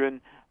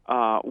Sanhedrin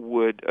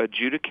would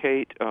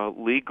adjudicate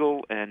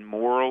legal and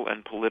moral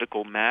and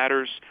political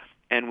matters.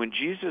 And when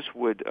Jesus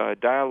would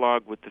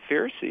dialogue with the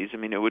Pharisees,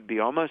 it would be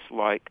almost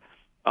like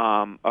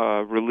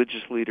a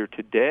religious leader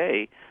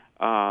today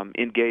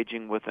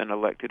engaging with an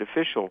elected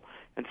official.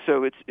 And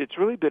so it's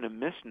really been a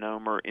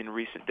misnomer in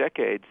recent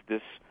decades,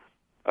 this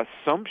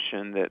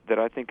assumption that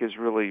I think is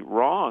really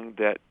wrong,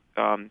 that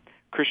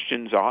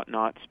Christians ought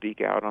not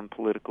speak out on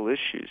political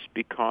issues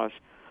because,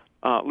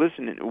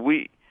 listen,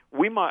 we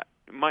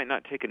might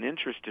not take an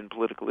interest in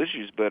political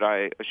issues, but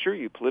I assure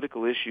you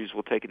political issues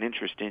will take an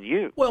interest in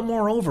you. Well,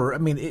 moreover,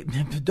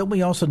 don't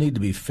we also need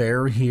to be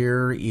fair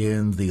here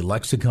in the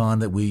lexicon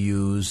that we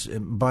use?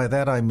 By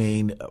that I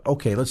mean,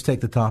 okay, let's take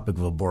the topic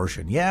of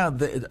abortion. Yeah,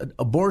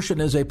 abortion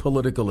is a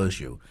political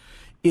issue.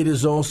 It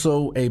is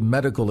also a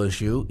medical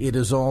issue. It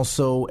is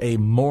also a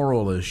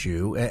moral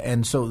issue.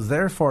 And so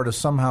therefore to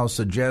somehow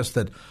suggest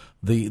that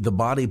the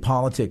body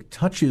politic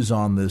touches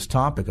on this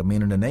topic.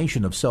 In a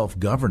nation of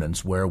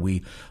self-governance where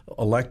we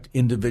elect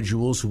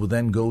individuals who will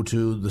then go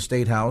to the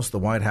State House, the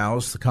White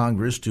House, the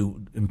Congress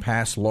to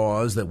pass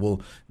laws that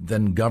will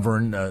then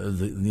govern,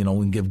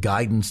 and give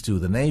guidance to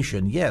the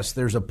nation. Yes,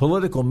 there's a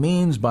political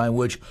means by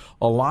which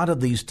a lot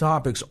of these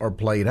topics are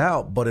played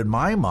out. But in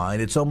my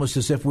mind, it's almost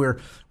as if we're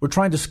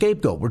trying to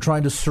scapegoat. We're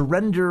trying to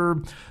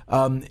surrender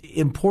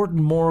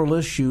important moral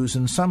issues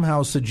and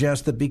somehow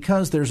suggest that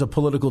because there's a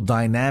political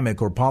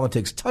dynamic or politics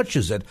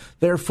touches it,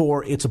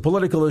 therefore it's a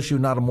political issue,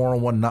 not a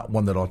moral one, not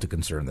one that ought to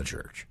concern the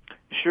church.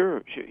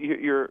 Sure.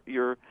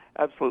 You're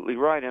absolutely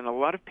right. And a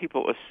lot of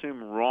people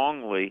assume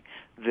wrongly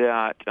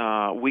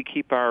that we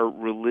keep our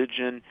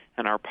religion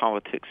and our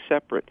politics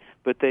separate,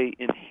 but they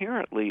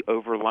inherently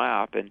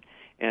overlap,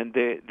 and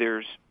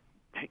there's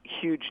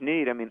huge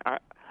need.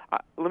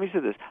 Let me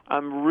say this.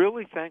 I'm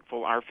really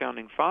thankful our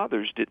founding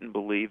fathers didn't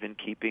believe in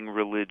keeping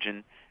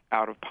religion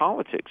out of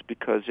politics,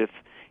 because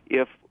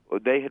if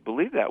they had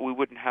believed that, we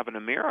wouldn't have an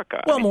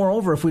America. Well,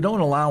 moreover, if we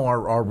don't allow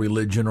our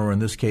religion, or in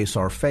this case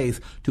our faith,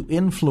 to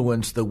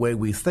influence the way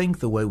we think,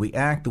 the way we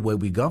act, the way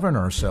we govern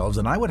ourselves,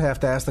 and I would have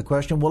to ask the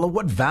question, well, of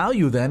what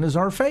value then is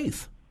our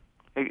faith?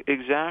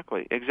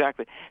 Exactly.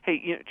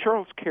 Hey,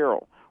 Charles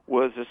Carroll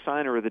was a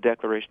signer of the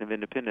Declaration of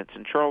Independence,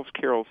 and Charles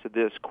Carroll said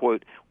this,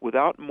 quote,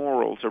 "Without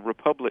morals, a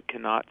republic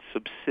cannot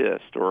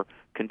subsist or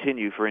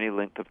continue for any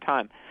length of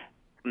time."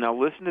 Now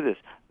listen to this.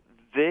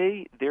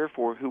 They,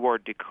 therefore, who are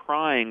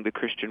decrying the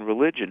Christian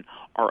religion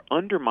are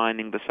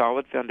undermining the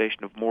solid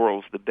foundation of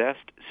morals, the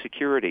best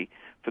security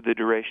for the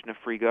duration of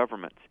free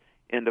governments.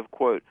 End of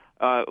quote.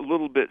 A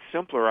little bit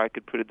simpler, I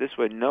could put it this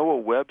way. Noah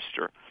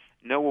Webster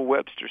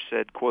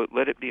said, quote,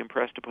 "Let it be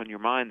impressed upon your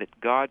mind that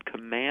God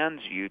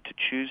commands you to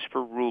choose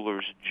for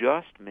rulers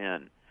just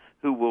men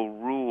who will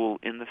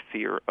rule in the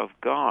fear of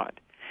God."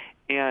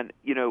 And,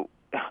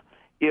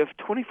 if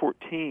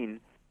 2014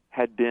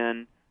 had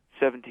been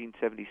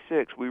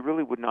 1776, we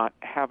really would not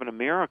have an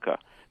America,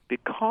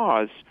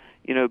 because,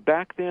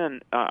 back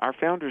then our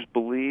founders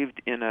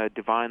believed in a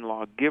divine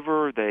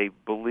lawgiver. They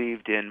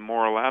believed in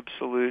moral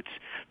absolutes.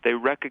 They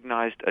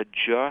recognized a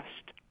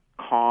just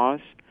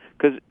cause.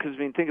 Because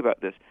think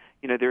about this.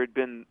 There had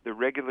been the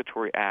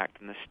Regulatory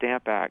Act and the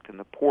Stamp Act and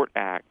the Port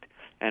Act,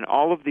 and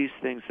all of these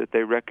things that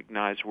they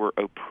recognized were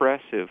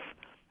oppressive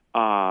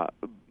by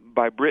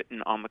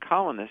Britain on the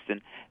colonists.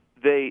 And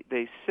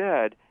they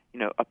said,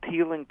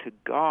 appealing to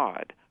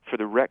God for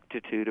the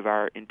rectitude of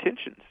our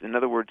intentions. In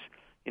other words,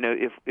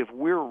 if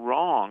we're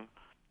wrong,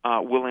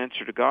 we'll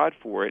answer to God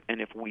for it, and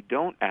if we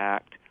don't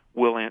act,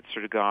 we'll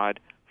answer to God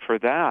for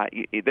that.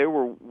 They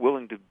were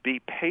willing to be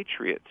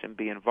patriots and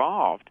be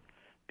involved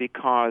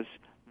because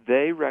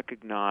they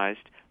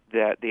recognized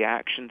that the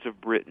actions of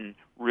Britain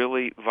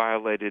really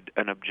violated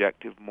an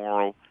objective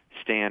moral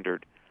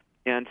standard.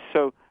 And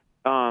so,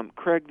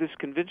 Craig, this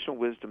conventional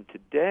wisdom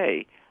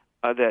today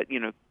that,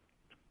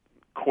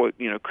 quote,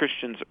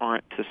 Christians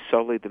aren't to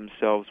sully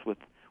themselves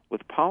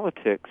with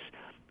politics,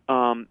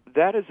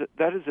 that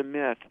is a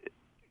myth.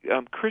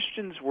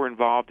 Christians were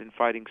involved in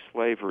fighting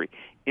slavery,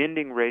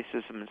 ending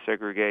racism and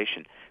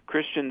segregation.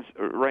 Christians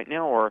right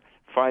now are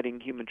fighting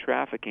human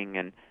trafficking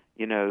and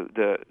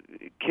the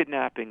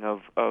kidnapping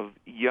of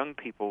young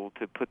people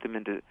to put them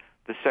into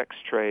the sex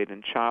trade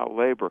and child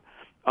labor.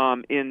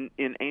 In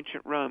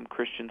ancient Rome,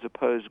 Christians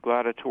opposed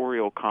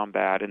gladiatorial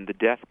combat and the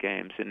death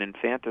games and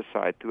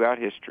infanticide throughout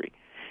history,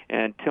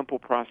 and temple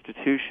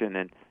prostitution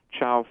and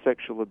child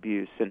sexual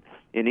abuse, and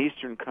in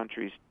Eastern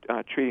countries,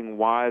 treating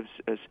wives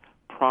as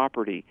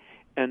property.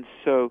 And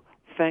so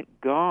thank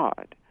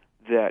God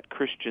that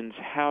Christians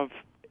have,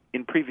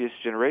 in previous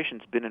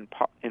generations, been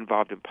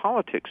involved in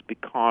politics,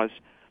 because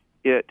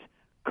it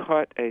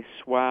cut a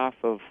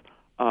swath of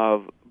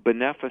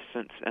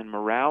beneficence and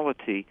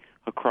morality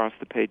across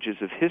the pages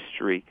of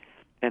history.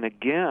 And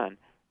again,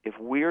 if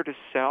we are to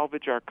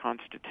salvage our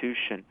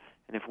Constitution,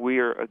 and if we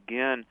are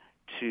again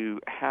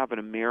to have an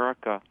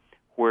America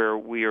where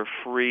we are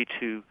free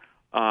to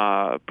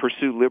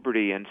pursue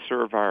liberty and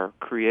serve our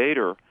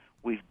Creator,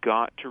 we've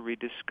got to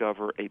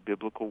rediscover a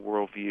biblical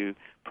worldview,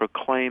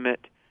 proclaim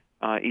it,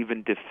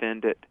 even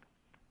defend it.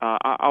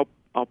 I'll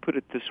put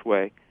it this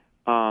way.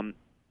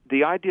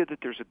 The idea that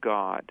there's a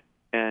God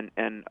and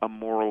a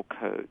moral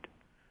code,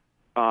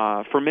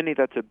 for many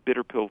that's a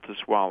bitter pill to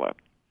swallow.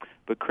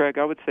 But, Craig,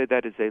 I would say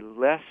that is a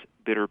less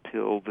bitter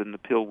pill than the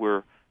pill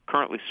we're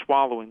currently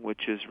swallowing,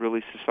 which is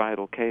really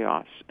societal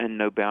chaos and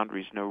no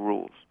boundaries, no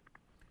rules.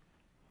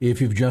 If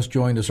you've just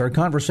joined us, our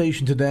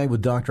conversation today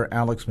with Dr.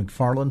 Alex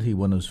McFarland. He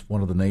was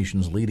one of the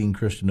nation's leading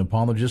Christian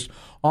apologists,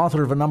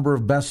 author of a number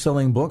of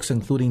best-selling books,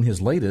 including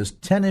his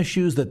latest, 10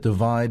 Issues That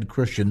Divide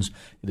Christians.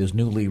 It is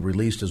newly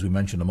released, as we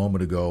mentioned a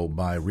moment ago,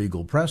 by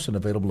Regal Press and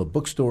available at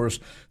bookstores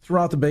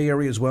throughout the Bay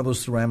Area as well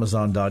as through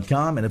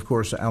Amazon.com. And, of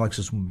course,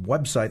 Alex's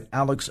website,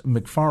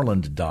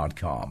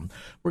 alexmcfarland.com.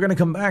 We're going to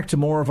come back to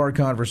more of our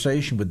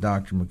conversation with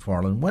Dr.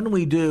 McFarland. When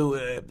we do,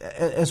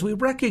 as we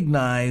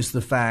recognize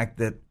the fact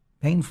that,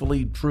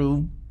 painfully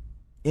true,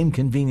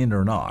 inconvenient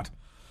or not,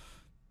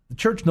 the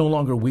church no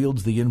longer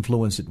wields the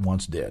influence it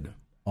once did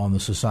on the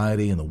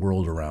society and the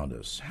world around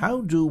us.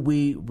 How do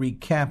we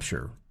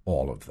recapture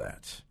all of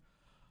that?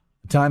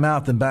 Time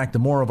out, then back to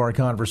more of our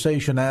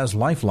conversation as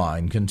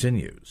Lifeline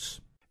continues.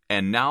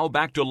 And now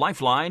back to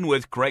Lifeline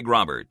with Craig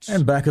Roberts.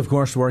 And back, of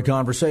course, to our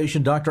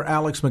conversation. Dr.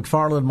 Alex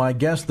McFarland, my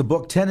guest, the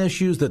book 10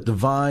 Issues That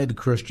Divide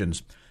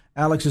Christians.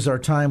 Alex, as our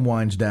time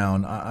winds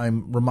down,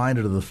 I'm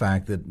reminded of the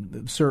fact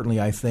that certainly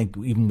I think,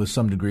 even with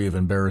some degree of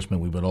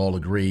embarrassment, we would all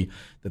agree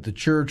that the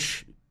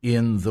church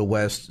in the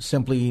West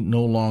simply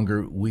no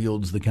longer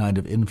wields the kind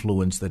of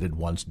influence that it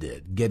once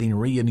did. Getting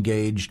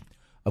re-engaged,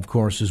 of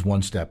course, is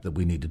one step that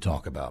we need to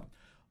talk about.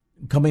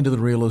 Coming to the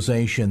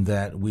realization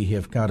that we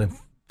have kind of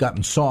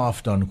gotten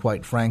soft on,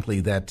 quite frankly,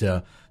 that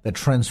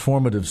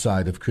transformative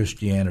side of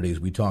Christianity,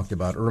 as we talked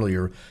about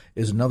earlier,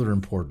 is another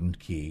important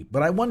key.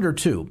 But I wonder,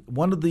 too,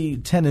 one of the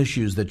 10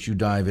 issues that you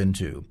dive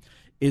into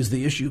is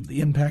the issue of the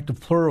impact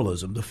of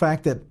pluralism, the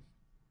fact that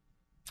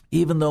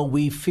even though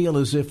we feel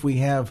as if we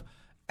have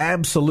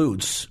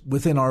absolutes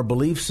within our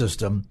belief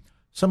system,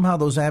 somehow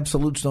those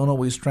absolutes don't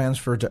always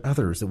transfer to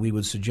others, that we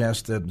would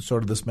suggest that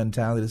sort of this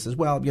mentality that says,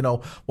 well,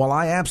 while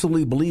I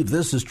absolutely believe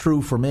this is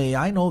true for me,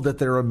 I know that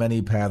there are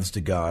many paths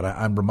to God.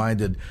 I'm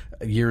reminded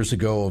years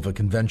ago of a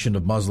convention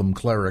of Muslim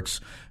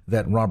clerics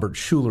that Robert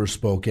Schuller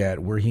spoke at,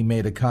 where he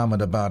made a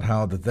comment about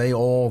how that they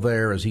all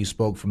there, as he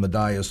spoke from the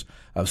dais,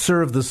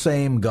 serve the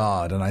same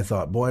God. And I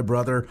thought, boy,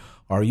 brother,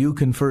 are you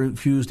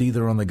confused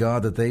either on the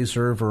God that they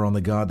serve or on the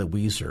God that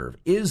we serve?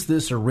 Is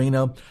this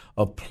arena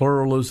of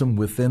pluralism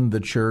within the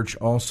church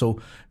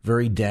also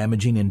very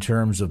damaging in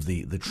terms of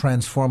the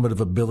transformative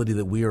ability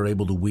that we are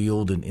able to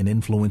wield in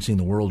influencing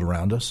the world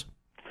around us?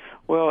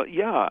 Well,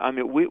 yeah. I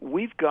mean,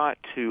 we've got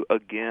to,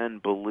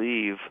 again,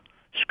 believe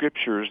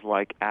scriptures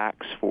like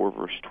Acts 4,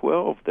 verse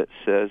 12, that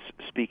says,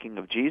 speaking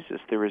of Jesus,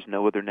 there is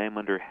no other name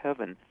under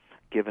heaven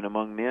given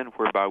among men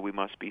whereby we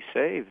must be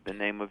saved, the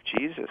name of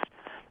Jesus.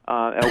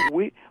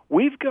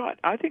 We've got,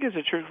 I think as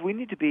a church, we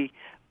need to be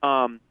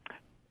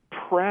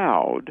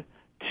proud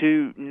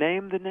to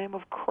name the name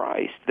of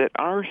Christ, that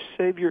our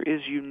Savior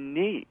is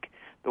unique,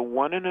 the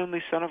one and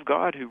only Son of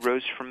God who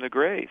rose from the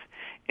grave.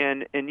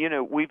 And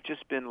we've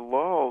just been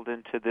lulled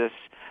into this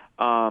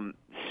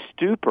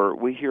stupor.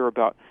 We hear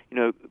about,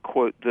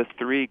 quote, the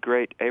three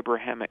great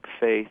Abrahamic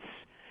faiths,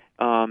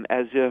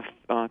 as if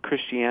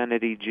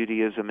Christianity,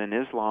 Judaism, and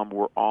Islam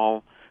were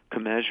all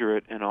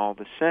commensurate and all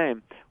the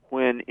same,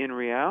 when in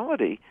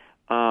reality,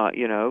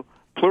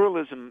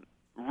 pluralism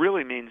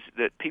really means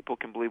that people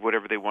can believe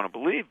whatever they want to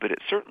believe, but it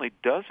certainly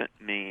doesn't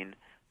mean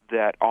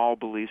that all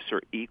beliefs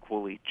are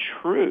equally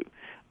true.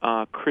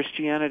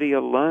 Christianity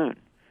alone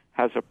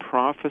has a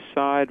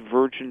prophesied,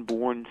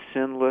 virgin-born,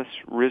 sinless,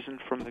 risen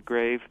from the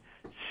grave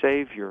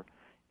Savior.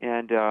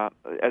 And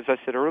as I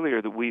said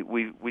earlier, that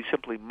we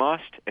simply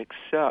must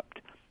accept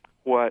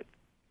what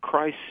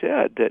Christ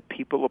said, that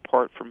people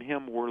apart from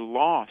Him were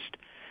lost.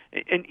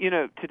 And,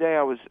 today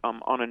I was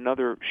on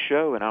another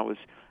show, and I was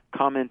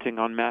commenting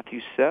on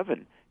Matthew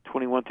 7,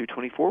 21 through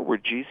 24, where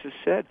Jesus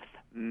said,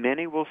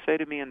 many will say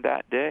to me in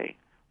that day,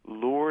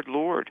 Lord,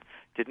 Lord,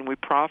 didn't we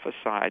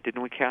prophesy?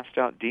 Didn't we cast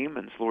out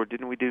demons? Lord,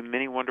 didn't we do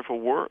many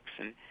wonderful works?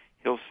 And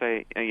He'll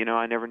say,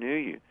 I never knew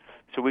you.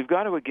 So we've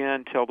got to,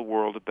 again, tell the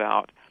world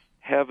about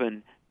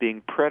heaven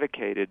being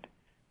predicated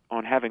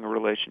on having a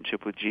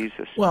relationship with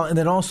Jesus. Well, and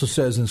it also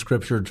says in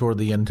Scripture toward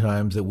the end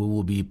times that we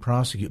will be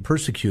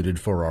persecuted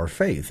for our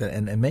faith.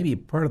 And maybe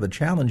part of the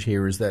challenge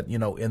here is that,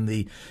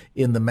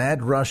 in the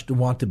mad rush to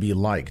want to be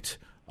liked,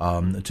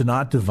 to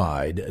not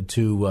divide,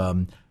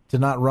 to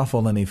not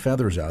ruffle any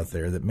feathers out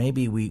there, that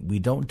maybe we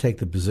don't take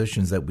the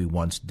positions that we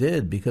once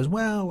did because,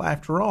 well,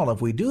 after all,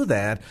 if we do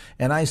that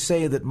and I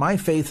say that my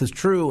faith is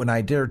true and I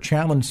dare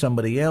challenge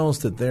somebody else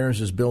that theirs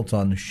is built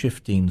on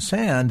shifting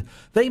sand,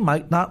 they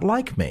might not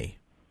like me.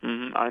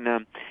 I know.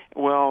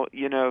 Well,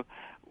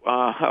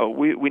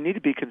 we need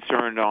to be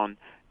concerned on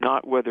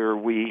not whether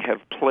we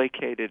have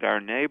placated our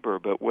neighbor,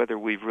 but whether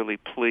we've really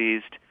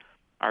pleased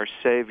our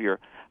Savior.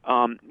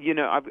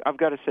 I've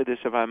got to say this,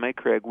 if I may,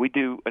 Craig. We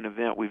do an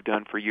event we've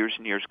done for years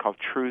and years called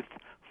Truth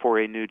for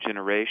a New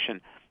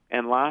Generation.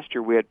 And last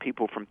year we had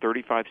people from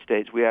 35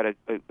 states. We had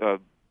a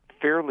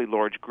fairly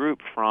large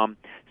group from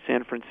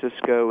San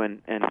Francisco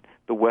and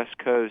the West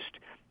Coast.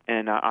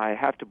 And I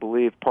have to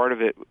believe part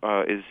of it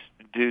is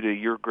due to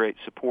your great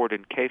support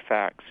in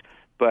KFAX.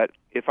 But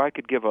if I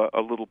could give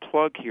a little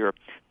plug here,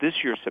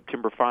 this year,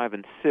 September 5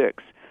 and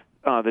 6,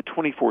 the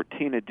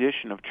 2014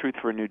 edition of Truth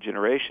for a New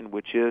Generation,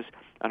 which is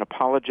an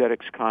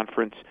apologetics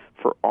conference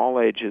for all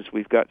ages.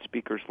 We've got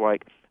speakers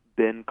like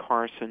Ben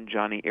Carson,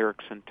 Johnny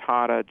Erickson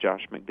Tata,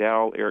 Josh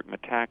McDowell, Eric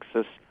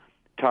Metaxas,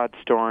 Todd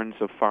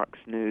Starnes of Fox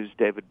News,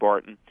 David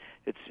Barton.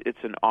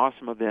 It's an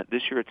awesome event.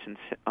 This year it's in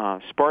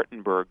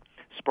Spartanburg,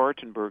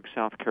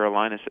 South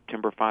Carolina,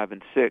 September 5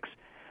 and 6,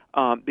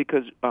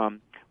 because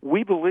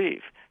we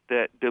believe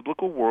that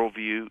biblical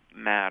worldview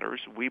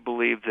matters. We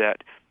believe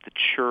that the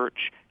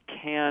church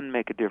can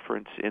make a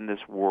difference in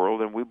this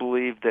world, and we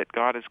believe that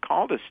God has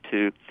called us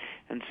to.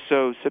 And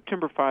so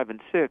September 5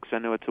 and 6, I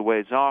know it's a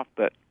ways off,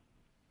 but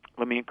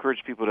let me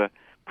encourage people to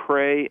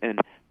pray and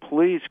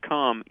please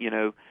come.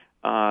 The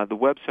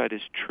website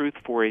is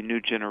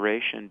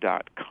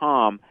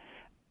truthforanewgeneration.com.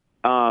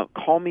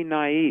 Call me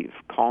naive,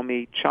 call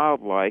me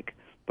childlike,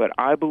 but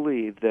I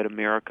believe that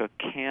America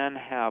can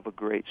have a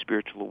great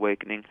spiritual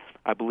awakening.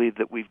 I believe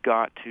that we've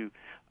got to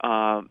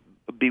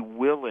be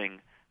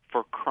willing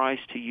for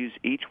Christ to use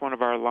each one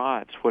of our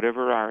lives,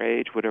 whatever our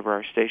age, whatever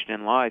our station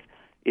in life.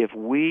 If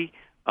we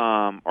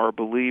are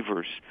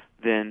believers,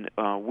 then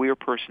we are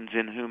persons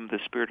in whom the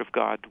Spirit of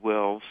God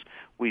dwells.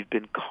 We've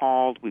been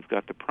called. We've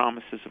got the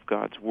promises of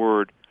God's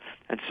Word.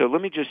 And so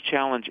let me just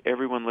challenge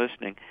everyone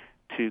listening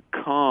to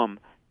come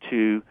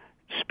to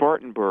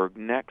Spartanburg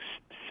next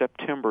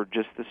September,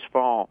 just this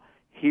fall.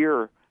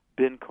 Hear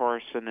Ben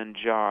Carson and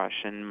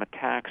Josh and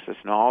Metaxas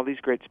and all these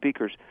great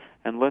speakers,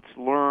 and let's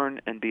learn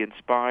and be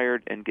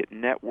inspired and get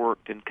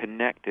networked and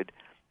connected.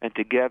 And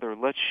together,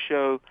 let's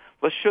show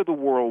the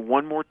world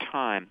one more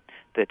time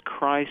that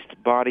Christ's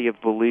body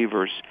of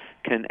believers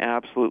can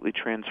absolutely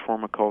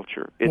transform a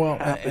culture.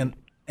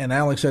 And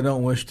Alex, I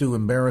don't wish to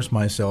embarrass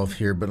myself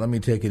here, but let me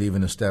take it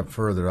even a step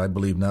further. I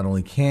believe not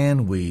only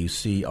can we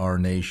see our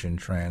nation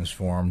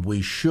transformed,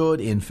 we should.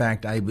 In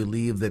fact, I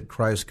believe that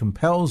Christ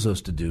compels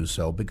us to do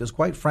so, because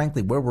quite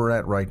frankly, where we're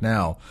at right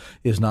now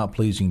is not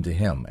pleasing to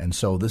him. And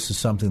so this is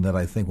something that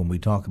I think when we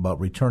talk about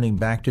returning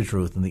back to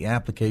truth and the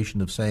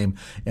application of same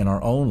in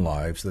our own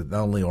lives, that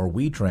not only are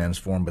we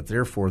transformed, but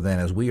therefore then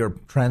as we are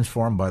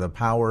transformed by the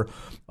power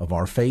of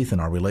our faith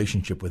and our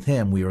relationship with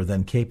him, we are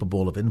then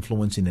capable of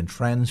influencing and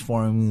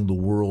transforming the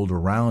world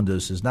around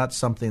us. Is not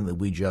something that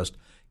we just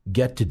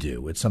get to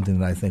do. It's something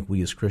that I think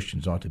we as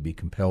Christians ought to be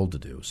compelled to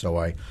do. So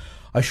I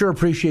sure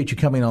appreciate you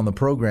coming on the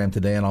program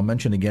today, and I'll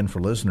mention again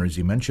for listeners,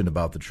 you mentioned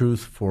about the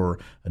Truth for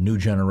a New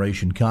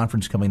Generation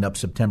conference coming up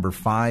September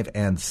 5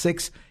 and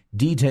 6.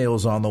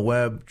 Details on the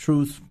web,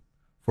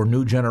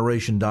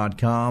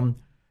 truthfornewgeneration.com,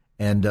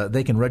 and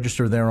they can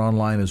register there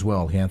online as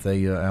well, can't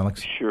they,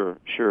 Alex? Sure.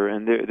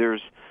 And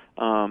there's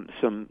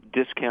some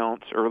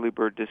discounts, early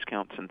bird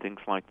discounts and things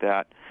like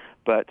that.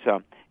 But,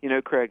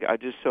 Craig, I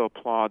just so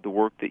applaud the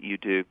work that you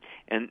do.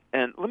 And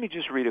let me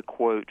just read a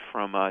quote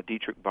from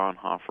Dietrich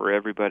Bonhoeffer.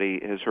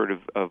 Everybody has heard of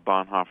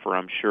Bonhoeffer,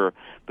 I'm sure.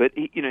 But,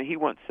 he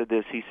once said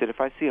this. He said,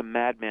 if I see a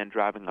madman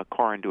driving a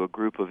car into a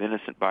group of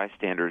innocent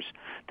bystanders,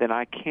 then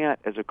I can't,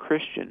 as a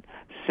Christian,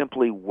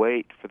 simply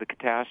wait for the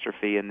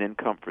catastrophe and then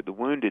comfort the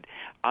wounded.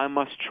 I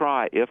must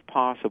try, if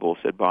possible,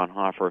 said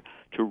Bonhoeffer,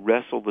 to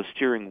wrestle the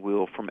steering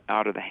wheel from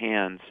out of the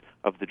hands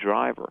of the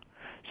driver.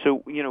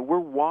 So, we're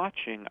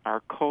watching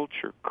our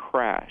culture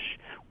crash.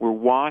 We're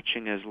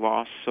watching as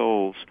lost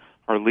souls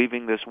are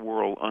leaving this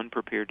world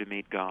unprepared to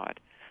meet God.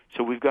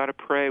 So we've got to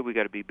pray. We've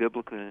got to be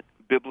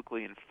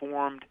biblically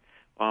informed.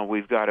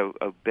 We've got to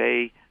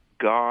obey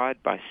God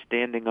by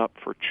standing up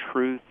for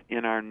truth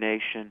in our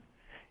nation.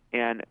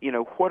 And,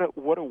 what a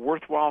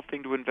worthwhile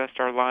thing to invest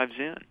our lives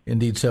in.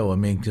 Indeed so. I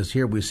mean, because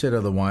here we sit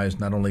otherwise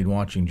not only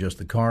watching just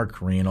the car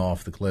careen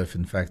off the cliff.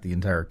 In fact, the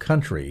entire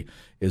country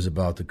is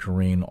about to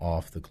careen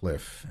off the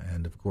cliff.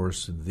 And, of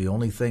course, the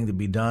only thing to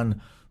be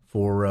done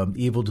for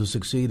evil to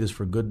succeed is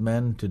for good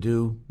men to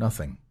do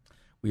nothing.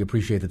 We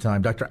appreciate the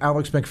time. Dr.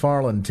 Alex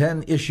McFarland,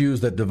 10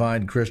 Issues That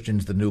Divide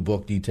Christians, the new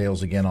book.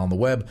 Details again on the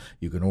web.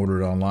 You can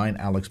order it online,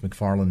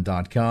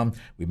 alexmcfarland.com.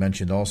 We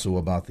mentioned also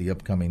about the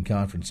upcoming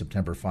conference,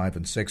 September 5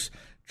 and 6,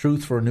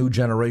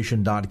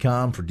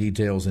 truthforanewgeneration.com for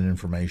details and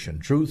information.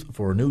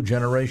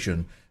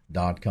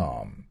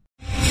 truthforanewgeneration.com.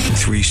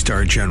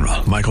 3-star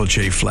General Michael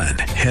J. Flynn,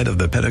 head of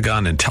the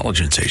Pentagon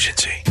Intelligence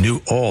Agency, knew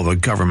all the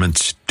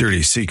government's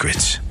dirty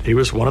secrets. He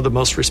was one of the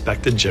most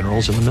respected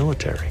generals in the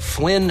military.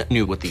 Flynn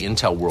knew what the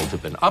intel world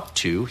had been up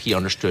to. He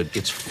understood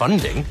its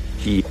funding.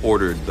 He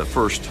ordered the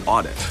first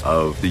audit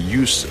of the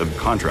use of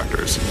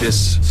contractors.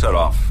 This set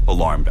off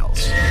alarm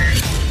bells.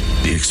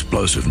 The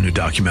explosive new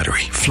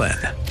documentary, Flynn,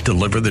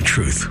 Deliver the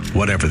truth,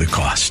 whatever the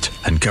cost.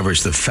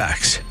 Uncovers the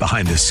facts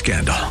behind the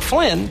scandal.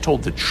 Flynn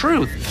told the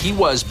truth. He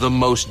was the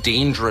most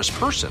dangerous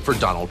person for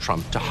Donald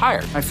Trump to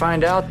hire. I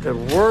find out the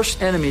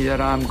worst enemy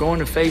that I'm going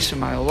to face in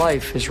my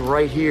life is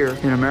right here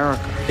in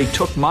America. They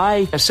took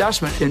my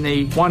assessment and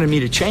they wanted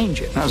me to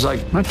change it. And I was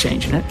like, I'm not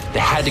changing it. They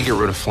had to get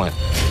rid of Flynn.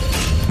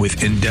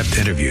 With in-depth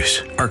interviews,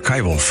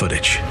 archival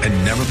footage,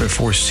 and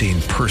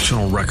never-before-seen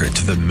personal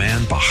records of the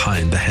man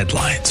behind the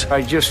headlines.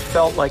 I just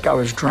felt like I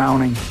was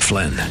drowning.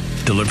 Flynn,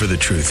 deliver the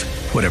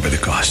truth, whatever the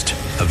cost.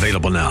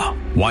 Available now.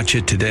 Watch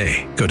it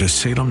today. Go to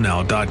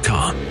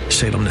salemnow.com.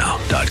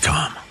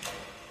 salemnow.com.